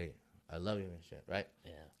it. Hey, I love you and shit, right?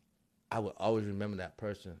 Yeah. I would always remember that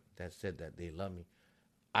person that said that they love me.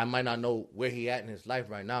 I might not know where he at in his life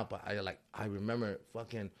right now, but I remember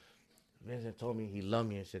fucking Vincent told me he loved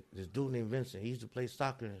me and shit. This dude named Vincent, he used to play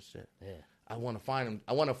soccer and shit. Yeah. I want to find him.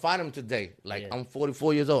 I want to find him today. Like, I'm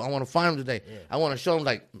 44 years old. I want to find him today. Yeah. I want to show him,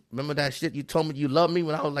 like, remember that shit you told me you loved me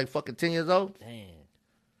when I was, like, fucking 10 years old? Damn.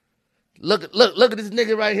 Look at this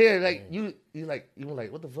nigga right here. Like, you were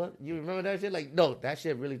like, what the fuck? You remember that shit? Like, no, that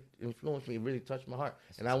shit really influenced me, really touched my heart.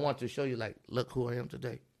 And I want to show you, like, look who I am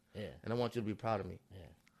today. Yeah. And I want you to be proud of me. Yeah.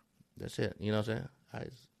 That's it. You know what I'm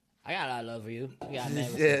saying? I got a lot of love for you. I got mad Yeah,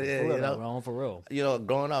 for yeah, real, you know. bro, for real. You know,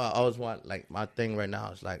 growing up, I always want like my thing right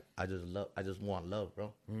now is like I just want love,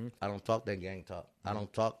 bro. Mm-hmm. I don't talk that gang talk. I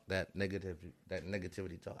don't talk that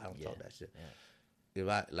negativity talk. I don't talk that shit. Yeah. If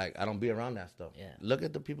I don't be around that stuff. Yeah. Look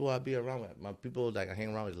at the people I be around with. My people like I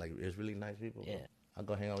hang around with like it's really nice people. Yeah. Bro. I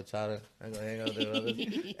go hang out with Chada. I go hang out with the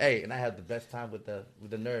others. Hey, and I have the best time with the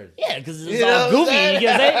nerds. Yeah, because it's You know all what I'm goofy. saying? You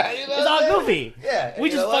know what I'm saying? You know It's what all I'm saying? goofy. Yeah. and We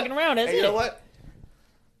you just know what? fucking around. That's And it. you know what?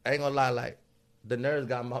 I ain't gonna lie, like the nerds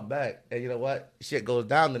got my back, and you know what? Shit goes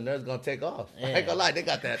down, the nerds gonna take off. I ain't gonna lie, they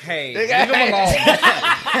got that. Hey, they got, leave him alone.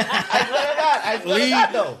 I swear to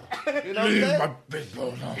God, though. You know what I'm saying?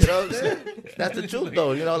 You know what I'm saying? That's the truth,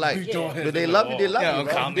 though. You know, like if they love you, they love you,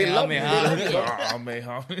 bro. They love you,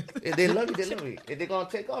 If they love you, they love you. If they're gonna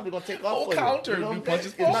take off, they're gonna take off for counter, you. You know you what I'm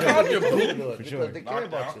punches saying? It's fall not out gonna your be boot. able to do it because they care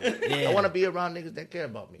about you. Yeah. I want to be around niggas that care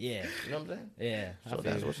about me. Yeah. You know what I'm saying? Yeah. So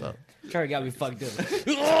that's what's up. Curry got me fucked up.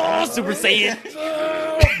 Oh, Super Saiyan.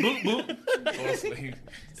 Boop, boop.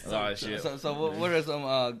 Oh, shit. So what are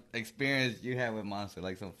some experience you had with Monster?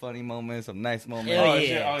 Like some funny moments, some nice moments, Hell Oh, yeah.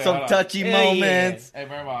 shit. Oh, yeah, some hold on. touchy Hell yeah. moments. Hey,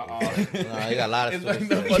 remember, Nah, you got a lot of it's stuff. like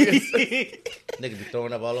the fucking... Niggas be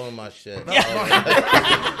throwing up all over my shit. Nasty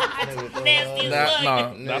as fuck.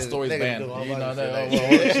 No, that Niggas- story's niggas banned. do all You know kinds that. of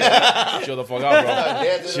shit Chill the fuck out,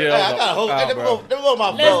 bro. Chill I the got a whole. fuck out, bro. Let me go, my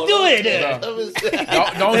Let's bro. do it.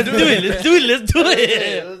 Don't Let's do do it. it. Let's do it. Let's do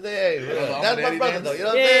it. That's my brother, though. You know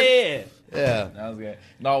what I'm Yeah, saying? yeah. Yeah. That was good.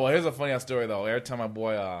 No, well, here's a funny ass story though. Every time my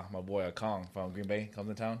boy Kong from Green Bay comes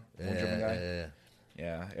in town, one German guy.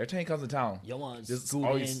 Yeah. Every time he comes in town, Y'all want to Just scoot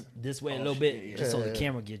always- in this way a Oh, little shit, bit, yeah. just so the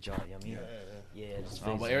camera get y'all. You know what I mean? Yeah, just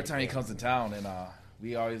face but it. every time he comes to town, and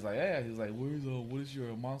we always like, hey, he's like, where's what is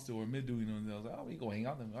your Monster or Mid doing? And I was like, oh, we go hang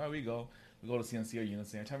out. Then all right, we go to CNC or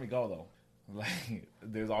Unison. Every time we go though, like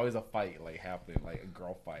there's always a fight like happening, like a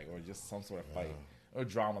girl fight or just some sort of fight or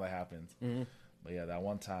drama that happens. Mhm. But yeah, that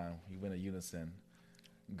one time we went to Unison.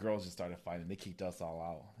 Girls just started fighting. They kicked us all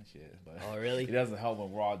out and shit. But Oh, really? it doesn't help when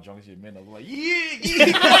we're all drunk as shit. Men are like, yeah.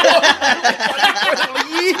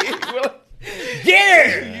 We're like,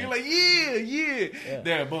 Yeah. you're like, yeah.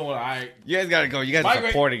 Then boom, we're like, all right, You guys gotta go. You guys are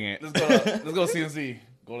migrate. supporting it. Let's go to CNC.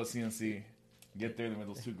 Go to CNC. Get there, with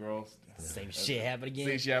those two girls. Same shit happen Same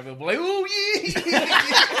again. shit happened. Like, ooh, yeah.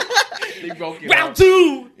 They broke it Round up.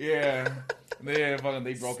 2. Yeah. They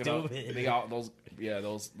broke it up. Stupid. They got those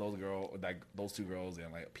girl, like those two girls,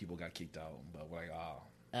 and like people got kicked out. But we're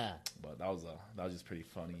like, but that was just pretty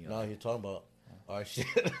funny. No, you're talking about our shit.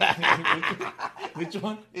 Which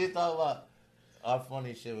one? He's talking about our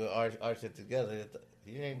funny shit with our shit together.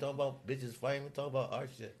 You ain't talking about bitches fighting. We talking about our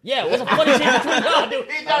shit. Yeah, what's a funny shit between y'all, dude?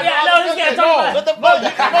 not- Yeah, no, this guy talking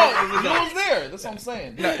about. You was there. That's what I'm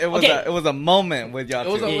saying. No, Okay. it was a moment with y'all. It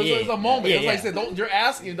was, two. it was a moment. Yeah, It's like I yeah. said, you're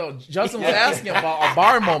asking, though. Justin was asking about a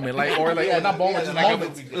bar moment, like, or like, or not moment, just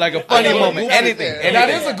moment. like a funny I know, moment. goofy. Anything. And that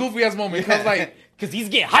is a goofy ass moment because, like, Because he's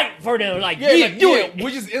getting hyped for them. Like, yeah, yeah, like, do yeah, it. we're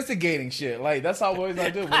just instigating shit. Like, that's how we always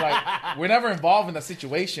do. We're like, we're never involved in the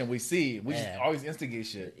situation we see. We just Yeah. always instigate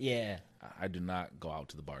shit. Yeah. I do not go out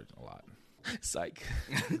to the bar a lot. Psych.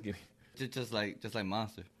 just like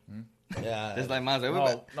Monster. Yeah. Just like Monster.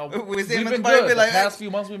 No, we see him we've in been the bar. good. Be The like, past few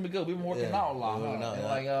months we've been good. We've been working out a lot. We're working huh? out,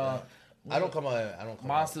 And, yeah, like, I don't come out.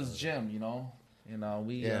 Monsters Gym, you know.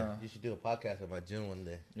 We Yeah, you should do a podcast at my gym one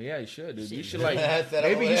day. yeah, you should, dude. You Shit. should like Set up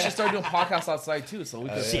maybe over you there. should start doing podcasts outside too, so we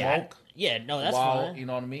can Shit, I- smoke. yeah, no, that's while, fine. you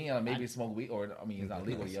know what I mean? Maybe smoke weed, or I mean, it's not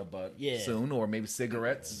legal yet, but Yeah. soon, or maybe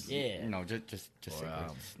cigarettes. Yeah. no, just Or,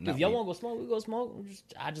 cigarettes. If Not y'all weed. want to go smoke, we go smoke.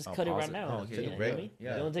 I just cut it pause right it. now. Oh, okay. Yeah, Take a break. You know what I mean?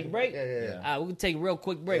 Yeah. You want to take a break? Yeah. All right, we can take a real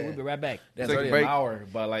quick break. Yeah. We'll be right back. That's Take a already break. an hour,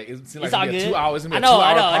 but like it seems like It's all it's gonna be good. 2 hours. It's gonna I be a know,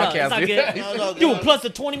 2-hour I know. podcast. It's all dude. good. Dude, plus the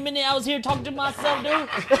 20 minute I was here talking to myself, dude.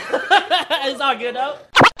 It's all good, though.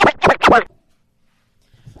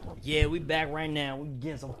 Yeah, we back right now. We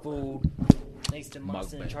getting some food. Thanks to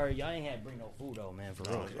Monster and Mukbang. Charlie. Y'all ain't had to bring no food, though, man, for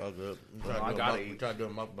real. It's all good. I gotta eat. We try to do a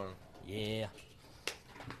mukbang. Yeah.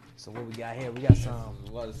 So what we got here? We got some.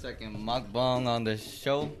 What, the second mukbang on the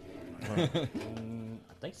show? I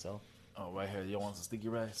think so. Oh, right here. You want some sticky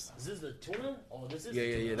rice? Is this the tuna? Oh, this is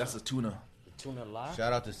Yeah. That's the tuna. the tuna live.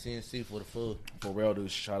 Shout out to CNC for the food. For real,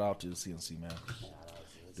 dude. Shout out to the CNC, man.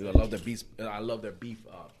 Dude, I love their beef. I love their beef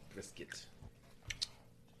brisket.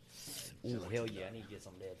 Ooh, hell yeah! I need to get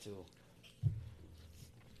some there too.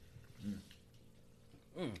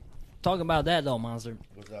 Talking about that though, Monster.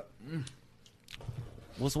 What's up?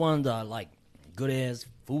 What's one of the like good ass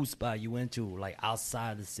food spot you went to, like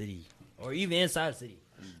outside the city or even inside the city?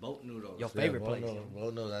 Boat noodles. Your favorite place?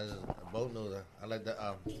 Boat noodles. Boat noodles. I like that.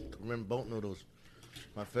 Remember boat noodles.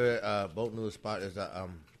 My favorite boat noodle spot is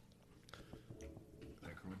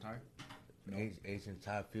Asian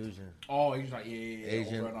Thai fusion. Oh, Asian, yeah.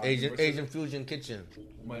 Asian Over on Asian University. Asian fusion kitchen.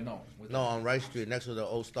 Wait, no. What's No, that? on Rice Street, next to the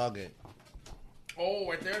old Stargate. Oh,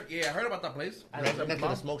 right there. Yeah, I heard about that place. Next to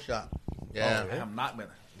the smoke shop. Yeah, I have not been.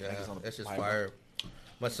 yeah. That's just fire.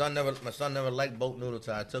 My son never liked boat noodle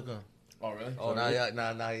till I took him. Oh, really? So now he has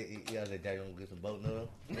like, Dad, you want to get some boat noodle?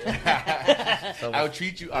 So, I'll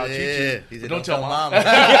treat you. I'll treat yeah. you. He said, Don't tell mom. mom.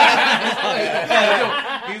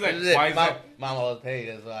 He's like, why is that? Mom always paid,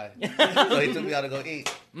 that's why. So he took me out to go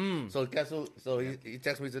eat. So guess who? So he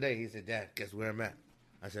texted me today. He said, Dad, guess where I'm at?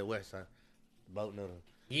 I said, where, son? Boat noodle.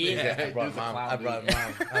 He Yeah. said, I brought Dude's a mom. clown, I brought dude.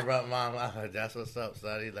 mom. I brought mom. That's what's up,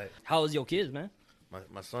 son. He's like, How old your kids, man?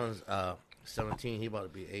 my son's 17. He about to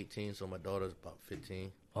be 18. So my daughter's about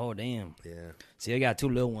 15. Oh damn. Yeah. See, I got two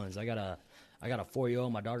little ones. I got a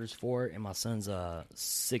 4-year-old. My daughter's 4, and my son's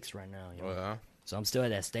 6 right now. You know? Oh yeah. So I'm still at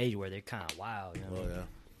that stage where they're kind of wild. You know? Oh yeah.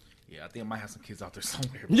 Yeah, I think I might have some kids out there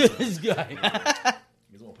somewhere. This guy.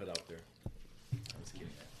 He's gonna put it out there. I'm just kidding.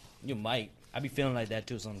 You might. I be feeling like that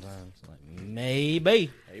too sometimes. Like maybe,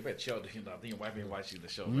 Hey, you better chill. I think your wife ain't watching the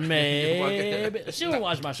show. maybe she don't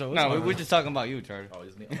watch my show. It's No, fine. we're just talking about you, Charlie. Oh,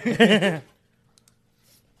 isn't it?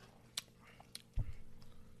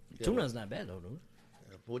 Tuna's not bad though, dude.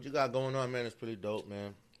 What you got going on, man? It's pretty dope,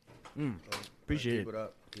 man. Appreciate Keep it. it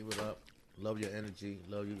up. Keep it up. Love your energy.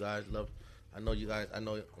 Love you guys. I know you guys. I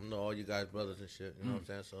know all you guys brothers and shit. You know what I'm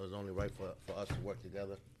saying? So it's only right for us to work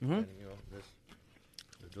together. And, you know,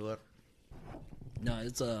 just do it. No,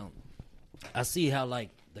 it's I see how like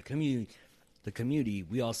the community,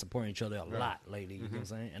 we all support each other a lot lately. You know what I'm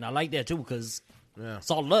saying? And I like that too because Yeah.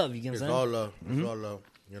 it's all love. You know It's what I'm saying? all love. It's all love.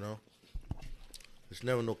 You know. It's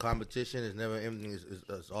never no competition. It's never anything.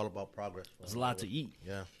 It's all about progress. There's a lot to eat.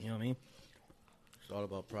 Yeah. You know what I mean? It's all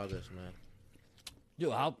about progress, man. Yo,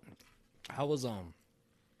 how was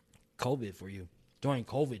COVID for you during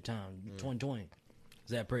COVID time, 2020?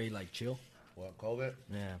 Is that pretty like chill? Well, COVID.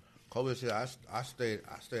 Yeah. COVID shit. I stayed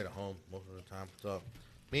at home most of the time. So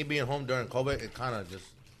me being home during COVID, it kind of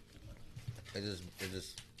I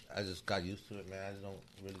just got used to it, man. I just don't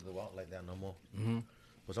really go out like that no more. Mm-hmm.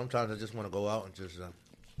 But sometimes I just want to go out and just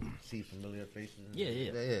see familiar faces. Yeah.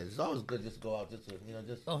 It's always good just to go out, just to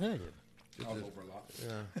just Oh hell yeah. I was over a lot.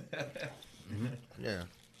 yeah.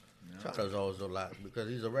 Chowder's always a lot because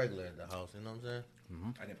he's a regular at the house. You know what I'm saying?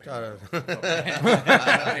 I didn't pay Chowder.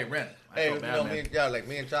 I paid rent. I Hey, felt you bad, know, man.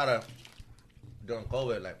 me and Chowder during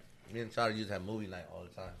COVID, like me and Chowder used to have movie night all the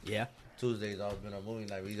time. Yeah. Tuesdays always been a movie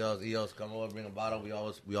night. He always come over, bring a bottle. We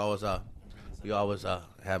always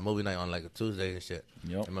have movie night on like a Tuesday and shit.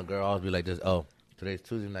 Yep. And my girl always be like this. Oh, today's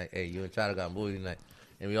Tuesday night. Hey, you and Chowder got movie night.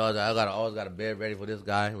 And we always got a bed ready for this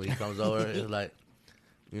guy when he comes over. It's like,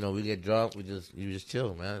 you know, we get drunk. You just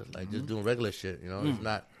chill, man. It's like just doing regular shit. You know, it's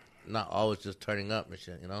not always just turning up and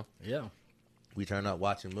shit. You know, Yeah. we turn up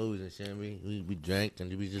watching movies and shit. And we drink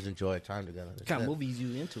and we just enjoy our time together. What kind of movies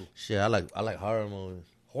you into? Shit, I like horror movies.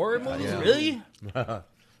 Horror movies? Yeah. Really?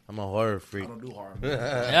 I'm a horror I freak. don't do horror.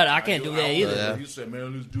 Yeah, I can't do that either. Yeah. You said,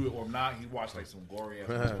 man, let's do it or not. He watched like some gory ass.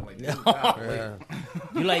 I'm like, dude,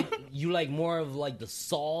 Yeah. You like more of like the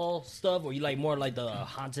Saw stuff, or you like more like the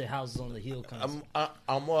haunted houses on the hill kind of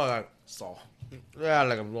I'm more like Saw.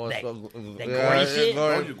 like I'm more That- so, that gory shit?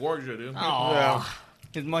 Oh, you gorgeous, dude. Oh,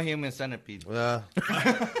 He's more human centipede. Yeah,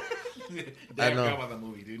 Damn, know. I forgot about that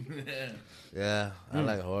movie, dude. yeah, I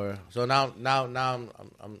like horror. So now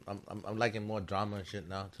I'm liking more drama and shit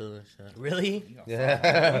now too. And shit. really?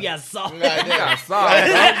 Yeah. You got Saw? Yeah, Saw.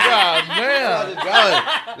 God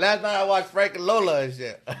damn. Last night I watched Frank and Lola and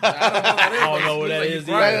shit. I don't know what that is.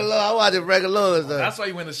 Frank and Lola, I watched Frank and Lola and stuff. That's why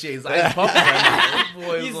you win the shades. I pumping right now. This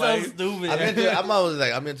boy is He's like, so stupid.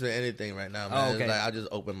 I'm into anything right now, man. Oh, okay. It's like I just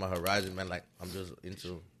opened my horizon, man. Like I'm just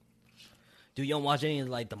into. Do you don't watch any of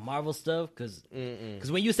like the Marvel stuff? Cause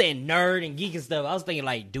when you say nerd and geek and stuff, I was thinking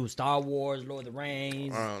like, dude, Star Wars, Lord of the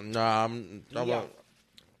Rings. Nah, I'm talking Yeah. about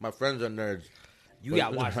my friends are nerds. You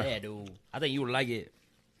gotta watch that, dude. I think you would like it.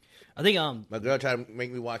 I think My girl tried to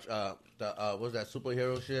make me watch what's that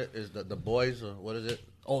superhero shit? Is the Boys or what is it?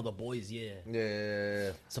 oh, The Boys, yeah.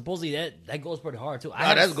 Yeah. Supposedly that goes pretty hard too. Oh,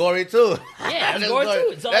 that's gory too. Yeah, that's gory too.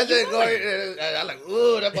 It's all That's you it, want. gory. I like,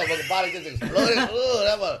 ooh, that motherfucking body just exploded. Ooh,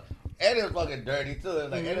 that mother. And it's fucking dirty too.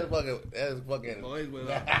 It's like, and it's fucking. Boys with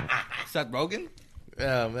Seth Rogen?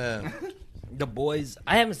 Yeah, man. The Boys.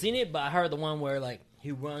 I haven't seen it, but I heard the one where like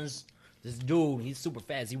he runs. This dude, he's super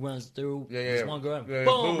fast. He runs through this one girl, Yeah,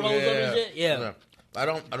 boom, blows up and shit. Yeah. I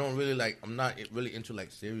don't really like. I'm not really into like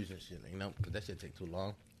series and shit, you know, because that shit take too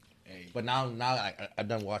long. hey, But now I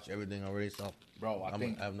done watched everything already, so bro, I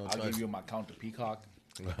think I have no I'll choice. give you my count to Peacock.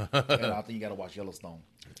 And I think you gotta watch Yellowstone.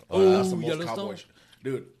 Oh, That's the most Yellowstone? cowboy shit.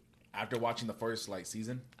 Dude, After watching the first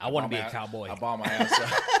season, I wanna bought be my a cowboy. I bought my ass.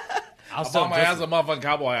 I'll I still bought my ass a motherfucking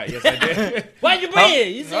cowboy hat. Yes, I did. Why'd you bring it?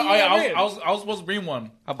 You said Oh, you yeah, got rid. I was supposed to bring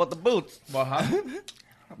one. How about the boots? But huh?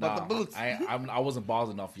 How about the boots? I wasn't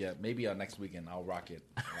bald enough yet. Maybe next weekend I'll rock it.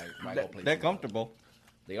 Might go play They're some. comfortable.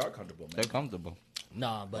 They are comfortable, man. They're comfortable.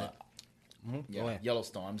 Nah, but go Yeah, ahead.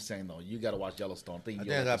 Yellowstone. I'm just saying though, you gotta watch Yellowstone. I think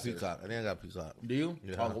I got Peacock. Do you?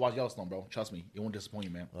 Yeah. Oh, go watch Yellowstone, bro. Trust me, it won't disappoint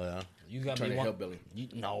you, man. Oh yeah. you gotta Turn be a one. hillbilly.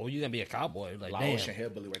 No, you gonna be a cowboy. Like Laotian damn,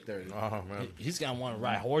 hillbilly right there. Oh man. he's gonna want to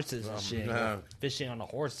ride horses and shit. yeah. Go fishing on a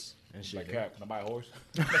horse and shit. Like, cat, can I buy a horse?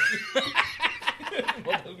 Can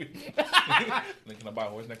I buy a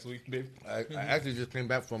horse next week, babe? I actually just came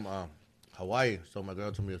back from Hawaii, so my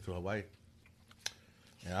girl took me to Hawaii.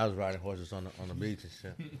 And I was riding horses on the beach and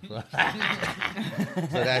shit. So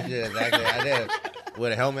that shit, exactly. I did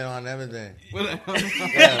with a helmet on and everything.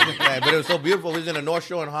 Yeah, but it was so beautiful. We was in the North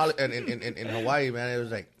Shore in Hawaii, man. It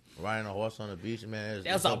was like riding a horse on the beach, man. It was,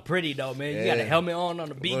 That's so, all pretty though, man. You Yeah. got a helmet on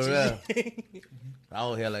the beach. Well, I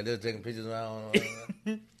was here like this, taking pictures around.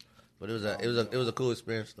 But it was a cool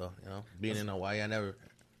experience though. You know, being in Hawaii, I never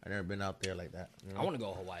been out there like that. You know? I want to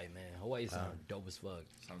go to Hawaii, man. Hawaii sounds dope as fuck.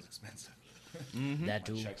 Sounds expensive. That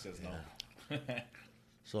too. Check says no.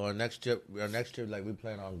 So our next trip, like we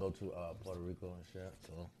plan on go to Puerto Rico and shit.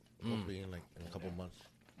 So hopefully in a couple months.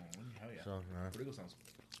 Hell yeah. So Pretty good sounds.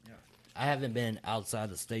 Yeah. I haven't been outside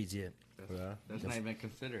the states yet. yeah. That's not even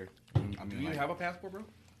considered. I Do mean, you have a passport, bro?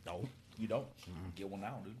 No, You don't. Get one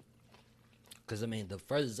now, dude. because I mean the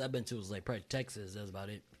furthest I've been to was like probably Texas. That's about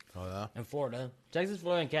it. Oh yeah. And Florida, Texas,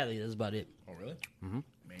 Florida, and Cali. That's about it. Oh, really? Mm-hmm.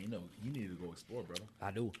 Man, you need to go explore, brother.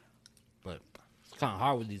 I do, but it's kind of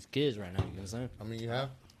hard with these kids right now. You know what I'm saying? I mean, you have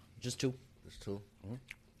Just two. it's two.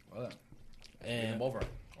 Well, bring him And over.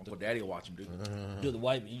 Uncle Daddy will watch him, dude. do the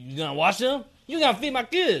white. You gonna watch them? You gotta feed my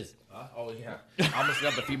kids. Huh? Oh, yeah. I almost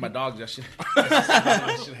have to feed my dogs that shit.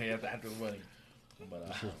 I should have after the wedding.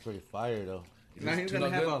 But, It's pretty fire though. No, he's tuna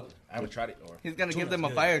gonna have good? I haven't tried it. Or he's gonna give Tuna's them a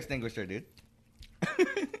good. fire extinguisher, dude.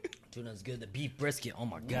 Tuna's good. The beef brisket. Oh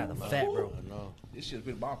my god, the fat, bro. I know. this shit's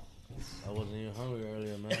been bomb. I wasn't even hungry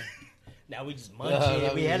earlier, man. Now we just munch Yeah,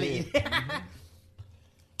 it. We had to yeah. eat.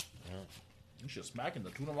 You should smack in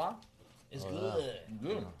the tuna lot. It's Oh, good.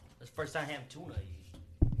 Good. It's the first time having tuna.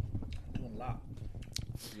 Tuna lot.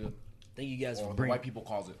 Good. Thank you guys Or for the bringing white people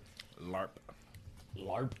calls it LARP.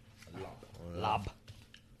 larp. Lob.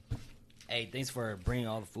 Hey, thanks for bringing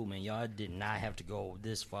all the food, man. Y'all did not have to go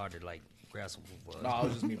this far to like grab some food for us. No, I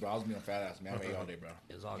was just me, bro. I was being a fat ass, man. I ate all day, bro.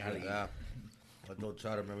 It was all Gotta good. eat. Yeah. I told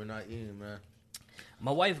Charter, man, we're not eating, man.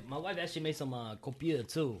 My wife actually made some copia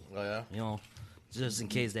too. Oh yeah. You know, just in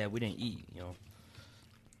case that we didn't eat. You know,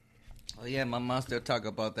 Oh yeah, my mom still talk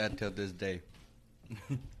about that till this day.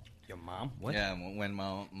 your mom. What? Yeah, when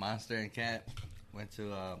my monster and cat went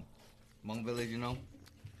to Hmong Village, you know,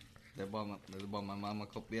 they bought my mama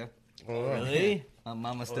copia. Oh, yeah. Really? My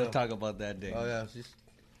mama still talk about that day. Oh yeah,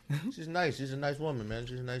 she's nice. She's a nice woman, man.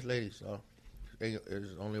 She's a nice lady. So it's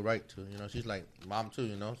only right to, you know. She's like mom too,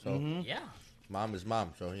 you know. So Yeah. mom is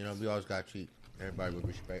mom. So you know, we always got to treat everybody with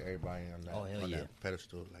respect. Everybody on that, Oh, hell on yeah. that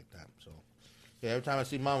pedestal like that. So yeah, every time I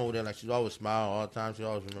see mom over there, like she's always smiling all the time. She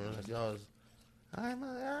always remember. She always, hi,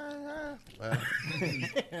 mom. Well,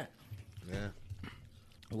 yeah.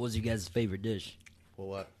 What was your guys' favorite dish For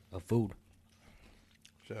what? of food?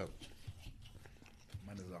 Sure.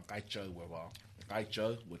 Mine is gai chug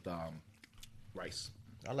with rice.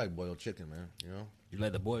 I like boiled chicken, man. You know, You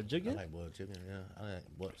like the boiled I chicken? like boiled chicken. Yeah, I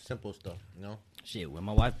like simple stuff. You know. Shit, when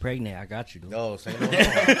my wife pregnant, I got you, dude. No, say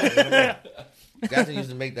no. Jackson used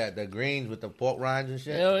to make the greens with the pork rinds and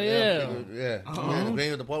shit. Hell yeah. Yeah. The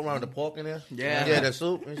greens with the pork rind with the pork in there. Yeah. Yeah, the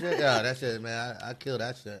soup and shit. Yeah, that shit, man. I kill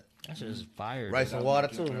that shit. That shit is fire. Rice dude. and water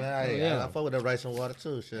too, man. yeah. I fuck with that rice and water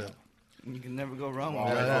too, shit. You can never go wrong Raw,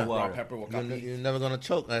 with Yeah, rice yeah. and raw water. pepper with You're, coffee. you're never gonna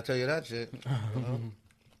choke. I tell you that shit.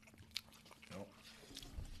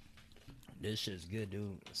 This shit's good,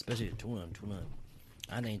 dude. Especially the tuna.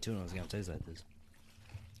 I think tuna was gonna taste like this.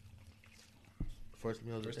 First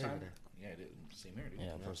meal of the First day. time? man. Yeah, it is. Same here, dude.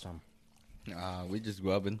 Yeah, first time. We just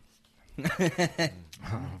grubbing. It's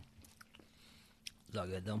all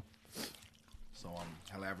good though. So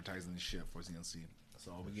hella advertising this shit for CNC.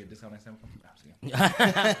 So we get a discount next time. Nah, just kidding.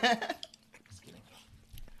 Just kidding.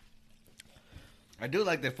 I do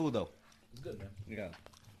like their food though. It's good, man. Yeah.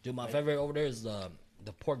 Dude, my favorite over there is the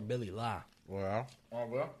pork belly la. Well, Oh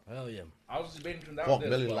well, Hell yeah. I was just debating between that pork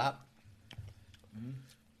and this, belly but lap.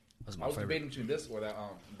 That's I my was favorite. debating between this or that.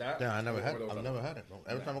 That. Yeah, I never or had. those I've other- never had it, bro.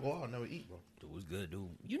 Every time I go out, I never eat, bro. Dude, it's good, dude.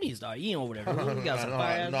 You need to start eating over there, dude. We got some No,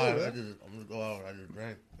 fire ass no, I food, just, I'm just go out. I just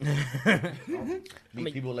drink.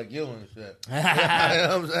 Meet people like you and shit. You know man.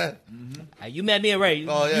 what I'm saying? Hey, you met me already.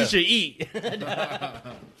 Oh, yeah. You should eat.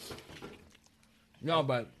 No,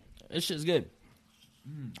 but this shit's good.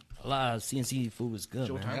 A lot of CNC food is good,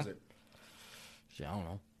 Shit, what man. time is it? Shit, I don't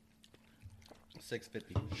know.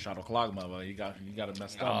 6:50. Shot o'clock, mother. You got it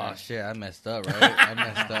messed up. Oh man. shit, I messed up, right? I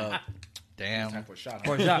messed up. Time Damn. for a shot.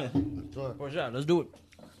 Pour Huh? a shot. Sure. Pour a shot. Let's do it.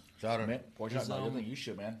 Shout out. Man, pour a shot. It's, No, I um, think you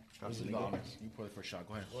should, man. You the honors. You pour the first shot.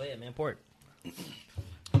 Go ahead. Go ahead, man. Pour it.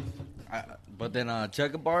 But then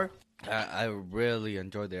Chugga Bar, I really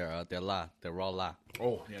enjoyed their raw la.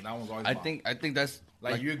 Oh, yeah, that one's always. I bomb. think that's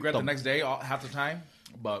like you regret the next day half the time,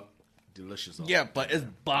 but delicious. Though. Yeah, but it's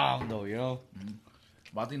bomb though, you know.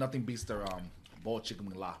 But I think nothing beats their boiled chicken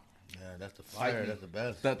wing la. Yeah, that's the fire. me. That's the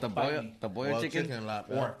best. The Fight me. boiled chicken. a lot,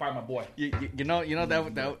 Or find my boy. You know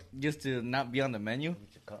that used to not be on the menu.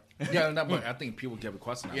 Yeah, no, but I think people get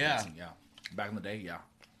requesting that. Yeah. Listen, yeah. Back in the day, yeah.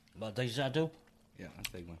 About to take a shot, too? Yeah, I'll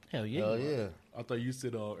take one. Hell yeah. Hell yeah. I thought you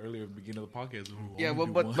said earlier at the beginning of the podcast. Yeah,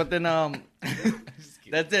 but then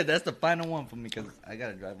that's it. That's the final one for me because I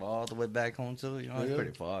gotta drive all the way back home too. You know, it's Yeah.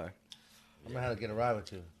 pretty far. I'm gonna have to get a ride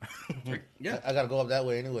with you. Yeah, I gotta go up that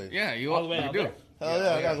way anyway. yeah, you All the way you out do. there. Hell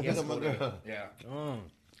yeah, I gotta go Yes, pick up my go there. girl. Yeah.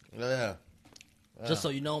 Yeah. Just so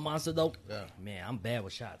you know, Monster, though, Yeah. man, I'm bad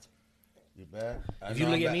with shots. You bad? If you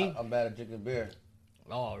look at me- I'm bad at drinking beer.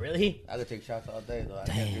 Oh, really? I could take shots all day though. I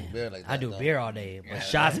can't drink beer like that. I do though. beer all day, but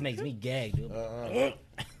shots makes me gag, dude. I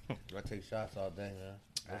take shots all day, man.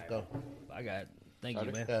 Let's go. I got. Thank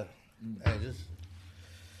you, man. Yeah. Hey,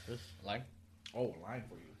 just Like, Oh, line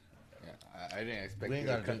for you. yeah, I didn't expect we you ain't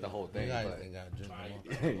to gotta cut drink the whole We thing, ain't but gotta drink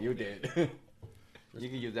no more. you did. You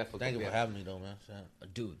can use that for. Thank you for cooking. having me though, man.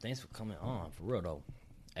 Shit. Dude, thanks for coming on, for real, though.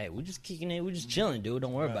 Hey, we just kicking it. We just chilling, dude.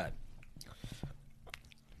 Don't worry about it.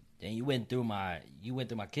 Then you went through my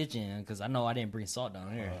kitchen because I know I didn't bring salt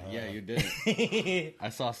down here. Yeah, you did. I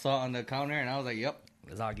saw salt on the counter and I was like, "Yep,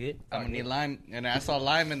 It's all good. I'm gonna need lime." And I saw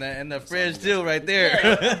lime in the fridge too, right there.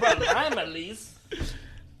 I'm at least.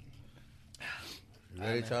 You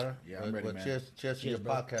ready, Charter? Yeah, I'm ready, Well, man. cheers to Cheers, your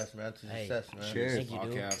bro. podcast, man. To Hey, success, man. cheers. Thank you,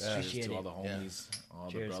 dude. Podcast. Cheers Appreciate to all it. the homies, all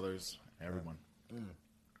the Cheers. brothers, everyone.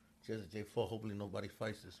 Cheers to J4. Hopefully nobody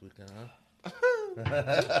fights this weekend,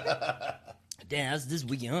 huh? Damn, that's this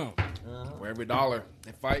weekend, huh? For every dollar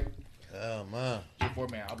they fight, Oh man. J4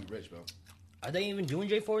 man, I'll be rich, bro. Are they even doing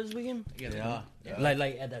J4 this weekend? Yeah.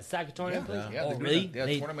 Like at that soccer tournament place? Yeah, Oh, they do really? that. Yeah,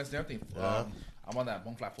 They- tournaments and everything. Yeah. I'm on that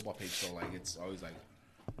Bone Flat football page, so like it's always like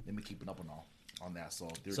let me keeping up on that. So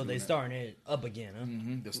so they starting it up again, huh?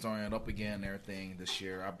 They're starting it up again and everything this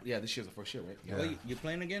year. This year's the first year, right? Oh, you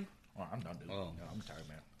playing again? Oh, I'm done, dude. Oh. Yeah, I'm tired,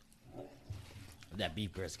 man. That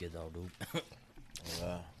beef brisket, though, dude.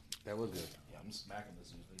 Wow. That was good. Yeah, I'm smacking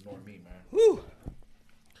this. Ignore me, man. Woo!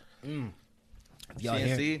 If y'all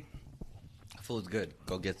hear, CNC, food's good.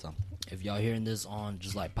 Go get some. if y'all hearing this on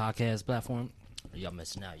just like podcast platform, y'all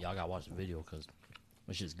missing out. Y'all gotta watch the video because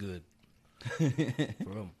this shit's good. For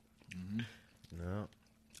real. No.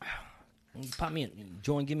 Pop me,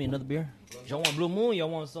 Join, give me another beer. Y'all want Blue Moon? Y'all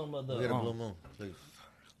want some of the? Get a blue moon, please.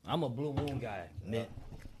 I'm a Blue Moon guy, man.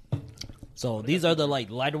 So these are the like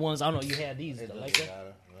lighter ones. I don't know. You had these, It the doesn't lighter. matter,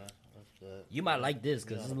 man. That's good. You might like this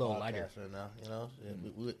because We it's a on little the lighter. podcast right now, you know.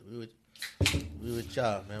 We with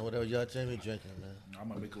y'all, man. Whatever y'all Jamie drinking, man.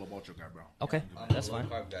 I'm a Michelob Ultra guy, bro. Okay, I'm that's a low fine.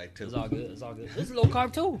 carb guy too. It's all good. It's all good. This is low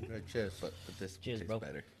carb too. Great, cheers. But this Cheers, tastes bro.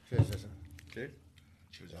 better. Cheers, listen. Cheers.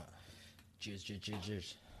 Cheers, Cheers, cheers, cheers,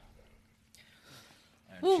 cheers.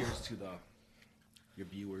 and cheers to your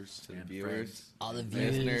viewers To the and viewers, friends. All the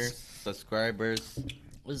viewers. listeners, subscribers.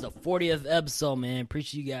 This is the 40th episode, man.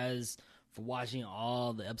 Appreciate you guys for watching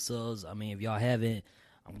all the episodes. I mean, if y'all haven't,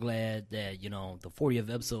 I'm glad that, you know, the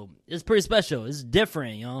 40th episode is pretty special. It's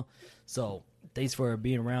different, you know. So, thanks for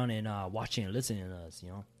being around and watching and listening to us, you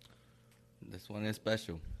know. This one is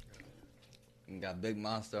special. We got Big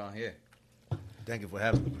Monster on here. Thank you for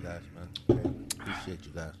having me, guys, man. Appreciate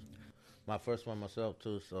you guys. My first one myself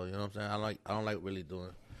too, so you know what I'm saying. I don't like really doing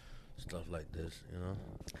stuff like this, you know.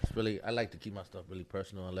 It's really I like to keep my stuff really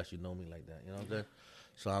personal unless you know me like that, you know what I'm saying.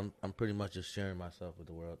 So I'm pretty much just sharing myself with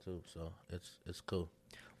the world too. So it's cool.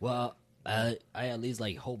 Well, I at least,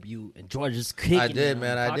 like, hope you enjoyed just kicking I it did, on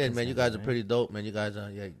man. the I did, podcast man. You thing, guys are pretty dope, man. You guys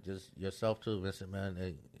are just yourself too, Vincent, man.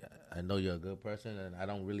 Hey, I know you're a good person, and I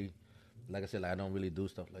don't really, like I said, like, I don't really do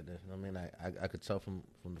stuff like this. You know what I mean? I could tell from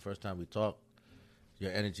the first time we talked,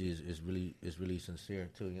 your energy is really sincere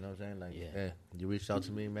too. You know what I'm saying? Like, Yeah. hey, you reached out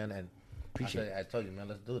to me, man, and Appreciate it. I told you, man,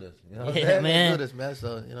 let's do this. You know Yeah, what I'm saying? man. Let's do this, man.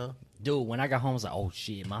 So, you know. Dude, when I got home, I was like, oh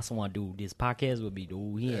shit, my son want to do this podcast with me,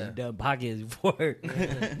 dude. He Yeah. ain't done podcast before.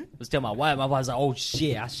 I was telling my wife was like, oh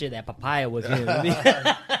shit, I shared that papaya with him.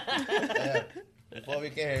 Yeah. Before we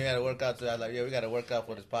came here, we had to work out. So I was like, yeah, we got to work out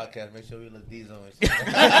for this podcast. Make sure we look these on.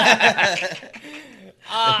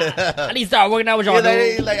 I need to start working out with y'all,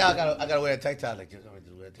 He's dude. like, I gotta wear a tank top. Like, just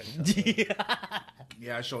wear a tank top.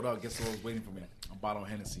 Yeah, I showed up. Guess what was waiting for me? A bottle of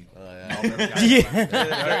Hennessy.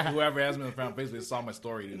 Yeah. Whoever asked me on Facebook saw my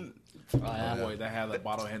story, dude. yeah. Boy, that had a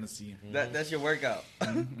bottle of Hennessy. That's your workout.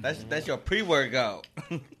 That's your pre-workout.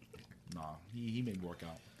 Nah, he made me work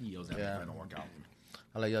out. He yells at me Yeah. if I don't work out.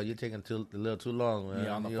 I'm like, yo, you're taking a little too long, man.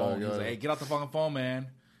 Yeah, on the Yo, phone. yo, He was like, hey, get off the fucking phone, man.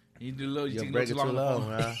 You do a little, you you're take a little breaking too long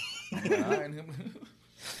on the man. phone. All right, and him-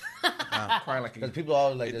 Crying like a Because people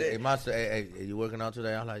always like, hey, Master, hey, you working out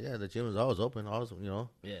today? I'm like, yeah, the gym is always open. Always, you know.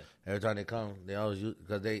 Yeah. Every time they come, they always use,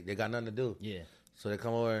 because they got nothing to do. Yeah. So they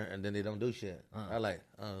come over and then they don't do shit. I like,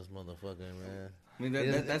 oh, this motherfucker, man. I mean,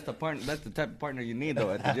 that's the part. That's the type of partner you need,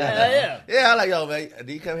 though. At the gym. Yeah. Yeah, I like, yo, man,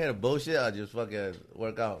 do you come here to bullshit or just fucking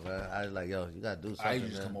work out, man? I was like, yo, you gotta do something, I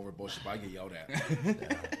usually just man. come over bullshit, but I get yelled at.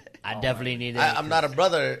 I definitely need that. I'm not a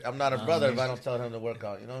brother. I'm not a brother if I don't tell him to work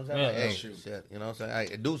out. You know what I'm saying? Yeah, Like, hey, that's true. shit. You know what I'm saying?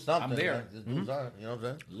 Hey, do something. I'm there. Man. Just do something. You know what I'm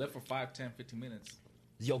saying? Live for 5, 10, 15 minutes.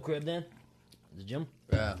 Is your crib then? The gym?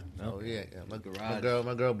 Yeah. Oh yeah. My Garage.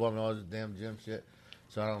 My girl bought me all this damn gym shit,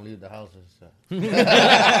 so I don't leave the house and stuff.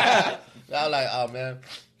 So I'm like, oh man.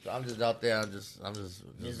 So I'm just out there. I'm just.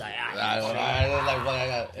 It's like,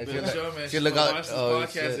 She look out. Oh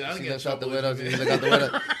shit. She looks out the window. She look out the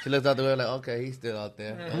window. She looks out the window. Like, okay, he's still out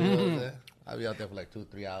there. You know what I'm saying? I'll be out there for like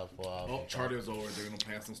 2-3 hours, 4 hours. Oh, charter's over. They're gonna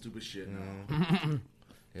pass some stupid shit now.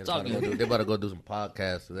 Yeah, all good. they about to go do some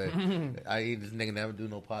podcasts today. I ain't this nigga never do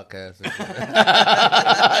no podcasts. That's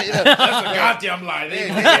a goddamn lie. They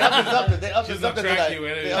They, up to something. They up to Just something. attract Like, you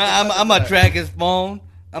in it. they up to something I'm gonna like- track his phone.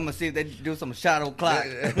 I'm gonna see if they do some shadow clock.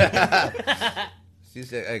 She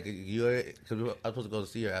said, "Hey, because I'm supposed to go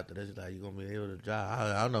see her after this. She's like, you gonna be able to drive?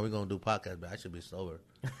 I don't know. We're gonna do podcasts, but I should be sober."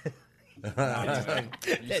 You see, that's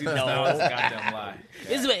a goddamn lie.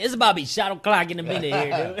 It's about to be shot o'clock in a minute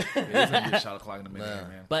here, dude. It's gonna be a shot o'clock in a minute,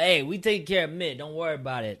 man. But hey, we take care of Mitt. Don't worry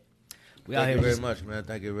about it. We out Thank here you very just- much, man.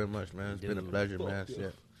 Thank you very much, man. It's been a pleasure, man.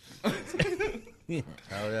 Shit.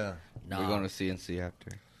 Hell yeah. Nah. We're going to CNC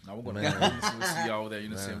after. Now we're gonna we'll see y'all over there. You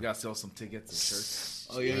know, we gotta sell some tickets and shirts.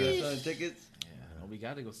 Oh yeah, selling tickets. Yeah, we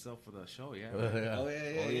gotta go sell for the show. Yeah. Yeah. Oh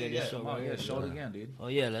yeah. this show Come on, right yeah, here. show it again, dude. Oh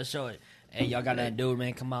yeah, let's show it. Hey, y'all got that dude,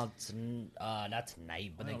 man? Come out, not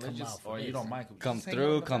tonight, but then Let's come just- out. For or you this. don't mind? Come just hang through,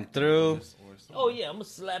 out in the come back through. or something. Oh yeah, I'm gonna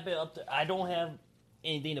slap it up there. I don't have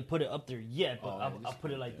anything to put it up there yet, but Oh, yeah, I'll just put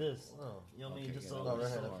it put like it this. Oh. You know what I mean? Just so. No, right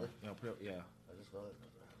so- here. Yeah, put it, yeah.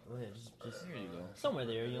 Go ahead, just Here you go. somewhere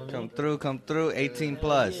there. You know what I mean? Come through. 18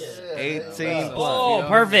 plus. Yeah. 18 plus. Oh, Yeah.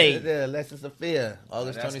 perfect. Yeah, Alexis Sophia,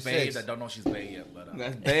 August That's 26th. Babe that don't know she's Babe yet, but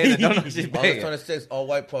That's bad. I don't know she's August bad. 26th, all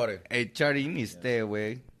white party. Hey, Charlie, you need to stay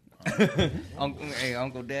away.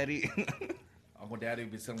 Uncle Daddy. Uncle Daddy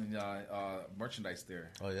will be selling merchandise there.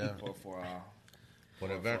 Oh, yeah. For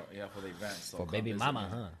the event. for the event. So For come baby visit mama, me.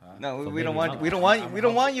 huh? No, For we don't baby want. mama. We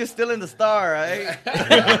don't want you still in the star, right?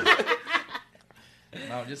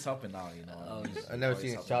 No, just helping out, you know. Oh, I never Always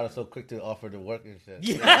seen helping Charlie out. so quick to offer to work and shit.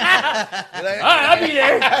 Yeah. You're like, I'll be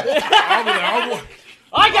there. I'll be there.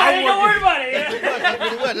 I got it. Don't worry about it. That's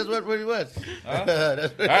pretty much. That's pretty much.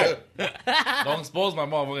 That's pretty Hey, much. don't expose my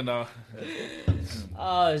motherfucking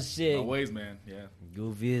Oh shit. no ways, man. Yeah.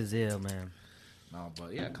 Goofy as hell, man. No,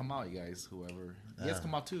 but yeah, come out, you guys. Whoever. You guys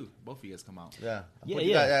come out too. Both of you guys come out. Yeah. Yeah, Put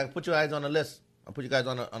you yeah. guys, put you guys on the list. I'll put you guys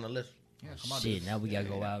on the list. Yeah, come out. Shit, dude. now we gotta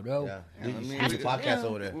go out, bro. Yeah. I We mean, do podcast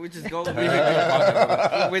over there. We just go.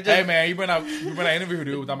 Hey man, you better not interview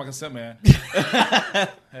dude without my consent, man.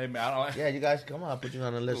 Hey man, I don't like. Yeah, you guys come on. I'll put you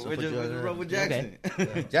on the list. I'll We put just you on roll the with list. Jackson.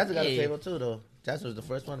 Jackson got a Yeah. table too, though. Jackson was the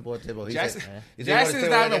first one to board table. He Jackson, said- he said, Jackson's "You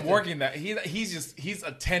not wanna even stay right working that. He's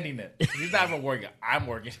attending it. He's not even working. I'm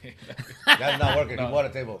working. That's not working. No. He bought a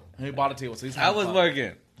table. He bought a table, so he's. I was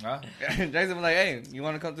working. Huh? Jackson was like, "Hey, you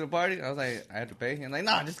want to come to the party?" I was like, "I had to pay." He's like,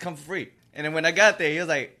 "Nah, just come for free." And then when I got there, he was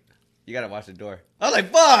like, "You gotta watch the door." I was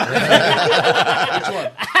like, "Fuck!" Which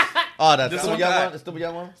one? Oh, that's This the one? young one. The stupid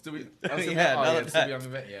young one. Stupid. Yeah, Oh, another yeah, time. stupid young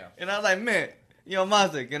event. Yeah. And I was like, "Man, yo,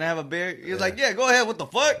 Monster, can I have a beer?" He was like, "Yeah, go ahead. What the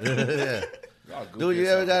fuck?" Yeah. Y'all Do what goofy you as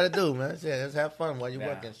ever hell. gotta do, man. Yeah, let's have fun while you Yeah.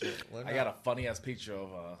 working shit. Why I not? got a funny ass picture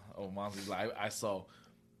of Monsters. Like I saw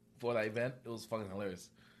for that event. It was fucking hilarious.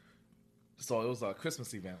 So it was a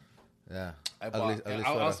Christmas event. Yeah. I Ugly sweater.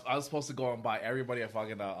 was supposed to go and buy everybody a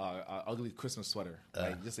fucking ugly Christmas sweater,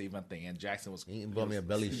 like just an event thing. And Jackson was. He bought me a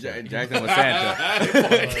belly shirt. Jackson was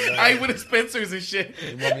Santa. I went to Spencer's and shit.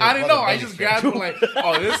 He bought me a I didn't know. I belly just shirt. grabbed it like,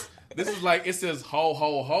 oh, this is like it says ho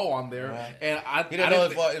ho ho on there, Right. and I He didn't know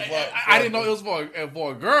it was for- I didn't know it was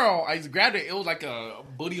for a girl. I just grabbed it. It was like a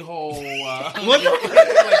booty hole, like a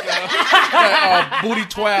booty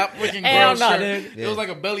twap freaking Hell girl no, shirt. dude. It was like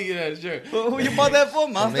a belly shirt. Who you bought that for,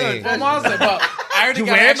 Monster? Me. For Monster, but I already You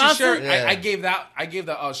got wear an it, extra Monster? shirt. Yeah. I gave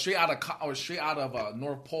that straight out of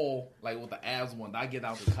North Pole, like with the abs one. I gave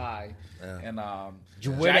that to Kai, Yeah. and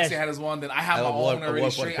You wear Jackson that- had his one. Then I have I my wore own already for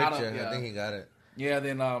the straight out of. picture. Yeah. I think he got it. Yeah,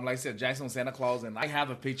 then like I said, Jackson was Santa Claus, and I have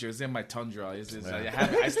a picture. It's in my Tundra. It's just,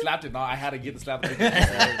 I slapped it. No, I had to get the slap picture.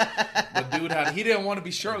 The dude he didn't want to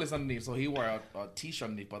be shirtless underneath, so he wore a t-shirt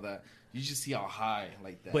underneath. But you just see how high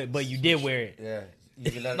like that. But you did wear it. Yeah. You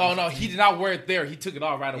should let No, him- no, he did not wear it there. He took it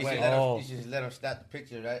off right You away. should, let him, Oh. you should just let him snap the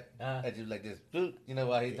picture, right? And just like this. Boop. You know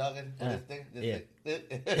why he talking? To this thing? This Yeah. thing.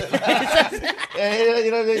 Yeah,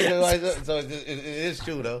 you know what I mean? So it is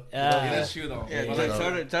true, though. That's true though. Yeah,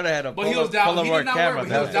 But, Turner had a but he was down. He did not wear it. But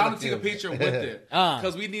he was That down to was take a cute. picture with it Uh.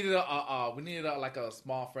 because we needed like a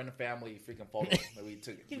small friend and family freaking photo that we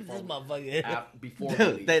took This before motherfucker. before we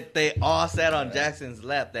Dude, leave. they all sat on Jackson's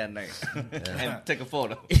lap that night and took a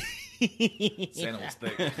photo. Santa was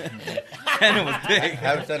thick. And it was big. I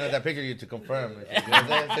haven't sent her that picture you to confirm. You know what I'm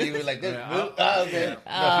saying? So you were like this. Yeah, boop. Ah, okay.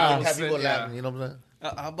 Ah. Have people Yeah. laughing. You know what I'm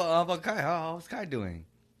saying? How about Kai? How's Kai doing?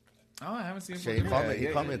 Oh, I haven't seen him. Shit, he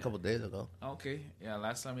called me a couple days ago. Okay, yeah.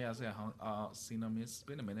 Last time I seen him, it's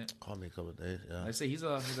been a minute. Called me a couple days. Yeah. I say he's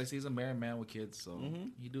a married man with kids, so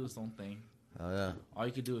he do his own thing. Oh yeah. All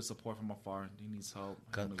you can do is support from afar. He needs help.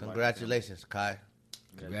 Congratulations, Kai.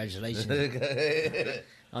 Congratulations. yeah.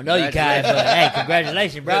 I know you, Kai, but hey,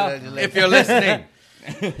 congratulations, bro. If you're listening.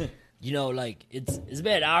 You know, like it's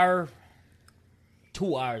been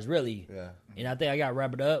 2 hours really, and I think I got to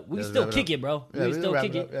wrap it up. We can still kick it, bro. We can still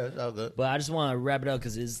kick it. Yeah, it's all good. But I just want to wrap it up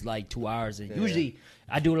because it's like 2 hours, and usually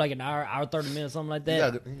I do like an hour 30 minutes, something like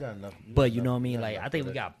that. You got enough. But you know what I mean? Like I think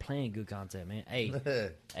we got plenty of good content, man. Hey,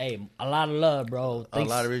 hey, a lot of love, bro. A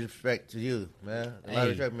lot of respect to you, man. A lot of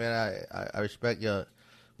respect, man. I respect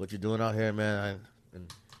what you're doing out here, man.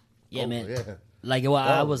 Yeah, man. Yeah. Like what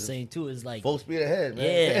I Oh, was saying too is like, Full speed ahead, man.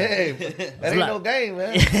 Yeah. Hey, that ain't like- no game,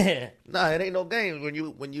 man. Nah, it ain't no game.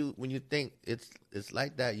 When you think it's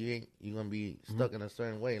like that, you gonna be stuck in a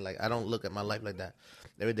certain way. Like I don't look at my life like that.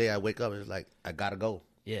 Every day I wake up, it's like I gotta go.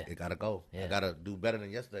 Yeah. It gotta go. Yeah. I gotta do better than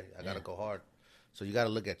yesterday. I gotta go hard. So you gotta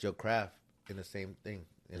look at your craft in the same thing,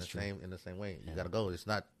 in the same way. You gotta go. It's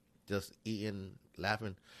not just eating,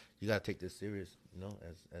 laughing. You gotta take this serious, you know,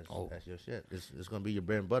 as your shit. It's gonna be your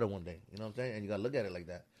bread and butter one day. You know what I'm saying? And you gotta look at it like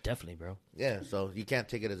that. definitely, bro. Yeah, so you can't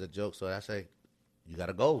take it as a joke. So I say, you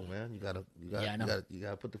gotta go, man. You gotta Yeah, I know. you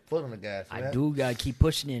gotta put the foot on the gas. Man. I do gotta keep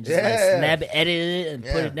pushing it, and just like Yeah. snap it, edit it, and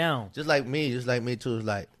put Yeah. it down. Just like me too. It's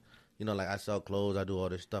like, you know, like I sell clothes, I do all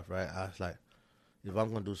this stuff, right? I was like, if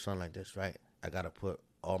I'm gonna do something like this, right, I gotta put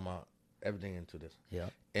all my everything into this. Yeah,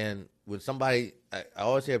 And when somebody, I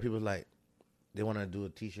always hear people like, they want to do a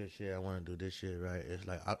t-shirt shit, I want to do this shit, right? It's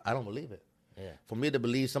like I don't believe it. yeah. For me to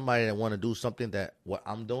believe somebody that want to do something that what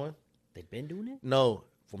I'm doing, They've been doing it. no.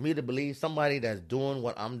 For me to believe somebody that's doing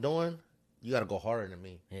what I'm doing, you gotta go harder than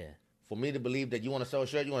me. Yeah, For me to believe that you want to sell a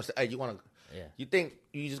shirt, you want to say, hey, you want to, yeah, you think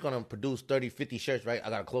you just gonna produce 30, 50 shirts, right? I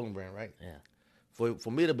got a clothing brand, right? yeah.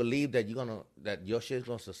 For me to believe that that your shit's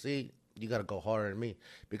gonna succeed, you gotta go harder than me.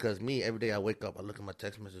 Because me, every day I wake up, I look at my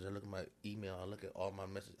text messages, I look at my email, I look at all my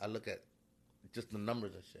messages, I look at just the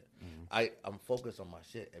numbers and shit. I'm focused on my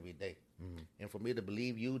shit every day. And for me to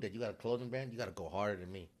believe you that you got a clothing brand, you gotta go harder than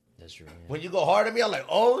me. That's true. Yeah. When you go harder than me, I'm like,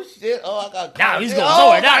 oh shit, oh I got. Now he's oh, going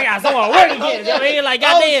somewhere. Now I got somewhere working. You know what I mean? Like, oh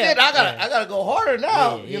goddamn. shit, I gotta go harder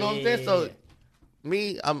now. Yeah, you know what I'm yeah, saying? yeah, So yeah.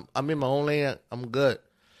 me, I'm in my own lane. I'm good.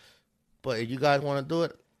 But if you guys want to do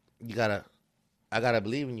it, I gotta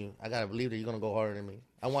believe in you. I gotta believe that you're gonna go harder than me.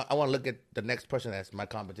 I want to look at the next person as my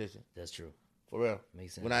competition. That's true. For real.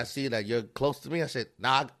 Makes sense. When I see that you're close to me, I said,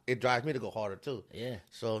 nah, it drives me to go harder too. Yeah.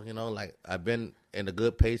 So, you know, like I've been in a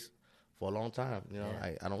good pace for a long time. You know,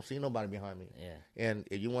 Yeah. I don't see nobody behind me. Yeah. And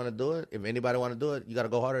if you want to do it, if anybody want to do it, you got to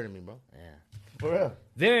go harder than me, bro. Yeah. For real.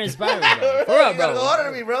 Very inspiring, bro. For real, You got to go bro. harder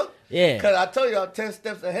than me, bro. Yeah. Because I told you I'm 10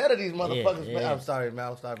 steps ahead of these motherfuckers, man. yeah. I'm sorry,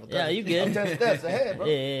 man. I'm sorry. For Yeah, you good. I'm 10 steps ahead, bro.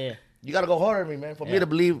 Yeah. You got to go harder than me, man. For me Yeah. to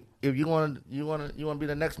believe if you want to be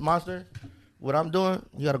the next monster, what I'm doing,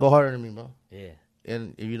 you got to go harder than me, bro. Yeah.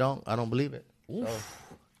 And if you don't, I don't believe it. So,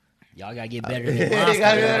 Y'all gotta get better than You Monster.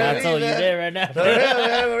 gotta get bro. better I than told me, you man. that right now. for real,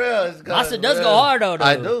 man, for real. It's good, Monster for does real. go hard, though.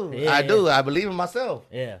 I do. Yeah, I yeah. do. I believe in myself.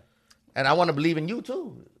 Yeah. And I want to believe in you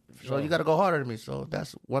too. So you got to go harder than me. So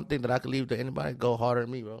that's one thing that I can leave to anybody. Go harder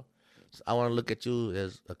than me, bro. So I want to look at you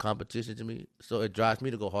as a competition to me. So it drives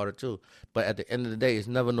me to go harder too. But at the end of the day, it's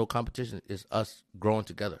never no competition. It's us growing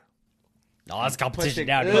together. No, it's competition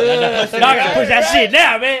now. Y'all gotta push that shit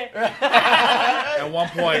now, man. At one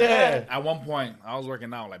point, I was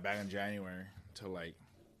working out like back in January till like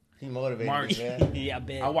He motivated March. me, man. Yeah, I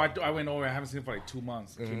bet. I went over. I haven't seen him for like 2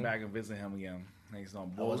 months. Came back and visited him again. Next on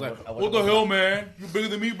boy. I was like, I "What the hell, man? You bigger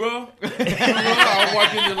than me, bro?" I was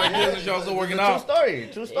watching it like this, and y'all still working out.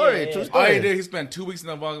 True story. All he did, he spent 2 weeks in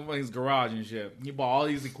his garage and shit. He bought all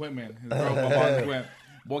these equipment. His girl bought all his equipment.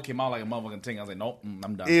 Boy came out like a motherfucking thing. I was like, nope,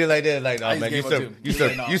 I'm done. He like that, like, no, I just man, gave up to him.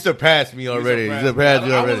 you surpassed me already. You surpassed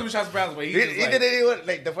me I already. wasn't even trying to surpass him, but he He just like, did it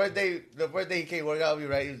like the first day he came work out with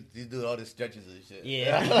me, right? He's doing all the stretches and shit.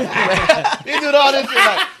 Yeah. He doing all this shit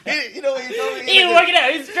like you know what he told me? He ain't working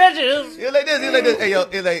out. He's stretching. He was like this. Hey yo,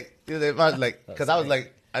 he was like, because I was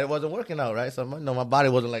like, I wasn't working out, right? So my body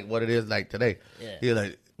wasn't like what it is like today. Yeah. He was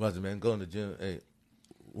like, Master man, go in the gym. Hey,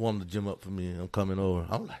 warm the gym up for me. I'm coming over.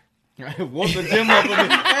 I'm like. Warm the gym up for me.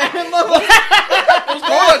 what's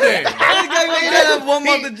going on there? Warm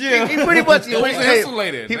up the gym. He pretty much It was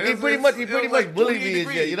insulated. He pretty much like bullied 28 me and shit,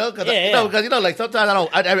 degrees. you know, because Yeah. like sometimes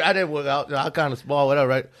I didn't work out, you know, I kind of small, whatever,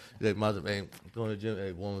 right? He's like, Master, hey, go to the gym,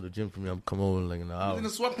 hey, warm up the gym for me. I'm come over like in an hour. In the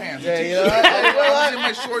sweatpants. Yeah, you know I was in my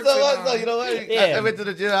what? shorts. So you know what? Yeah. I went to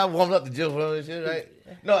the gym. I warmed up the gym for him and shit, right?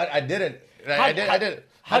 No, I didn't. Right? I didn't.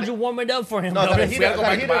 How'd you warm it up for him? No, I though? got a We heater. had to go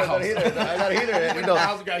back to my house. I got a heater. You know,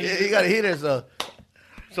 he got a heater.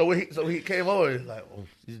 So when he came over, he's like, oh,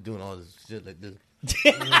 he's doing all this shit like this.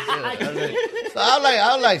 So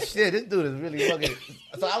I was like, shit, this dude is really fucking.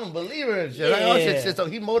 So I'm a believer in shit. Like, oh shit. So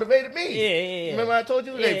he motivated me. Yeah. Remember I told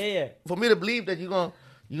you? Like, Yeah. for me to believe that you're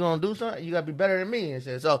gonna do something, you gotta be better than me and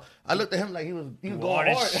shit. So I looked at him like he was All going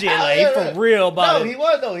that hard. shit, like he for real about No, it. he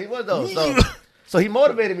was though. So he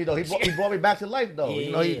motivated me though. He brought me back to life though.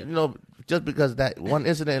 Yeah. You know, just because that one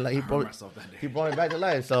incident, like he brought me back to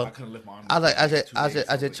life. So I couldn't lift my arm. I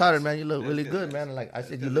said, Charter, man, you look really good, man. And like I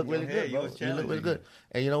said, you look really good, bro. was You look really good.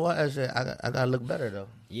 And you know what? I said, I gotta look better though.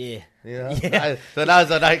 Yeah. You know? Yeah. So now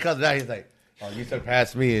he comes down, he's like, oh, you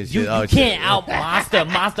surpassed me and shit. You Oh, can't shit. out monster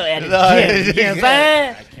at the No, gym. You know what I'm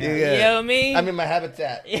saying? Yeah. You know what I mean? I'm in my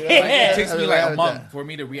habitat. You know? Yeah. It takes I'm me in my like a habitat. month for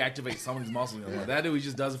me to reactivate some of these muscles. You know? That dude, he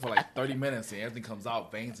just does it for like 30 minutes and everything comes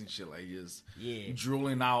out, veins and shit. Like, just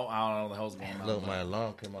drooling out. I don't know what the hell's going on. Look, my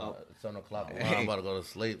alarm came out at 7 o'clock. I'm about to go to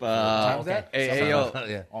sleep. time's that? Hey, yo,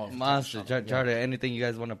 Yeah. Oh, Monster, Charter, anything you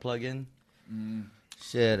guys want to plug in?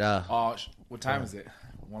 Shit. What time is it?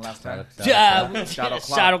 One last time.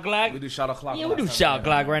 Shot o'clock. We do shot o'clock. Yeah, we do shot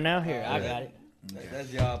o'clock right now. Here, I got it.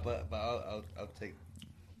 That's y'all, but I'll take.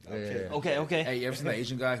 Yeah. Okay. Hey, you ever seen the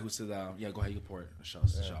Asian guy who said, yeah, go ahead, you can pour it. A shot.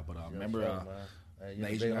 But remember the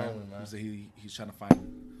Asian guy who said he's trying to find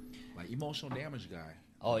like emotional damage guy.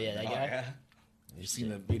 Oh yeah, that guy. You seen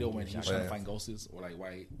the video when he was trying to find ghosts or like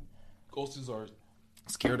why ghosts are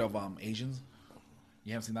scared of Asians?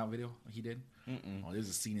 You haven't seen that video he did? Oh, there's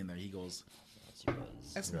a scene in there. He goes,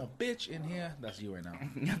 "That small bitch in here." That's you right now.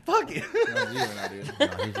 Fuck it. That's you right now,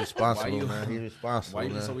 dude. No, he's responsible, Why you- man. He's responsible. Why are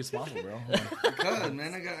you man. so responsible, bro? Because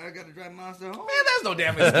man, I got to drive Monster home. Man, that's no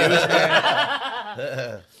damn excuse,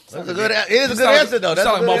 man. That's a good. It is a good answer though. That's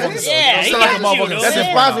a good answer. Yeah, You he sound like a got you, motherfucker. though. That's Yeah.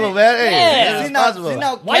 responsible, man. Hey, Yeah. that's See now,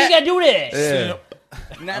 responsible. Why you gotta do this? Yeah.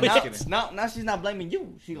 Now she's not blaming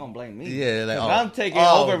you. She gonna blame me. Yeah, like, 'Cause oh. I'm taking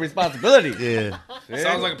Oh. over responsibility. Yeah.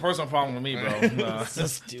 Sounds like a personal problem with me, bro. Nah. So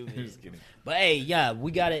stupid. Just kidding. But hey, yeah,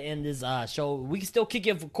 we gotta end this show. We can still kick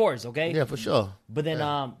in for course, okay? Yeah, for sure. But then,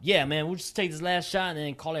 yeah, man, we'll just take this last shot and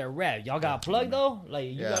then call it a wrap. Y'all got a plug though?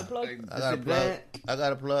 Like, you got a plug? I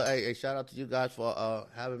got a plug. Hey, shout out to you guys for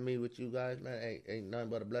having me with you guys, man. Hey, ain't nothing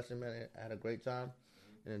but a blessing, man. I had a great time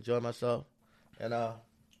and enjoyed myself. And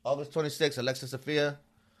August 26th, Alexis Sophia,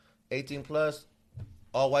 18 plus,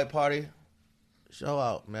 all white party. Show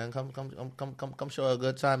out, man. Come show her a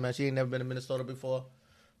good time, man. She ain't never been to Minnesota before,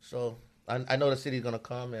 so I know the city's gonna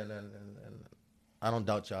come and I don't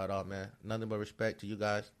doubt y'all at all, man. Nothing but respect to you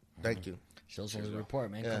guys. Thank you. Shows on the report,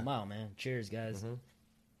 man. Yeah. Come out, man. Cheers, guys.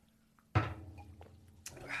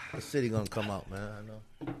 The city gonna come out, man. I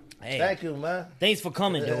know. Hey, Thank you, man. thanks for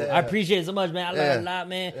coming, dude. Yeah. I appreciate it so much, man. I learned a Yeah. lot,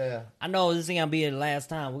 man. Yeah. I know this ain't gonna be the last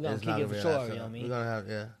time. We're gonna It's kick not it gonna for be sure. last You know time. what I mean? We're gonna have,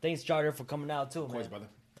 yeah. Thanks, Charter, for coming out too, man. Always, brother.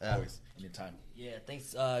 Yeah. Always. Anytime. Yeah,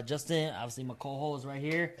 thanks, Justin. Obviously, my co-host right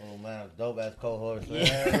here. Oh man, dope ass co-host. Man.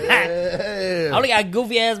 Yeah. Yeah. him. I only got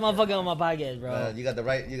goofy ass motherfucker on my podcast, bro. You got the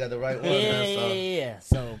right one. Yeah, man, so. yeah.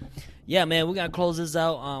 So, yeah, man, we're gonna close this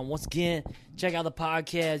out. Once again, check out the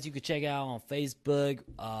podcast. You can check it out on Facebook,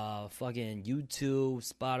 fucking YouTube,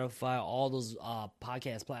 Spotify, all those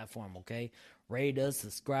podcast platform. Okay, rate us,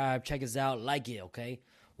 subscribe, check us out, like it. Okay.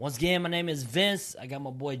 Once again, my name is Vince. I got my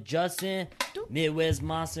boy Justin, Midwest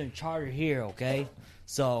Monster, and Charter here. Okay,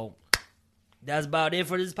 so that's about it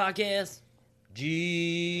for this podcast.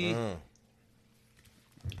 G.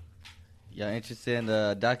 Y'all interested in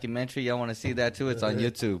the documentary? Y'all want to see that too? It's on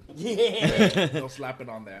YouTube. Don't slap it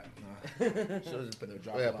on that.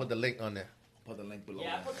 Put the link on there. Put the link below.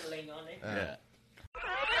 Yeah, I put the link on there. Yeah.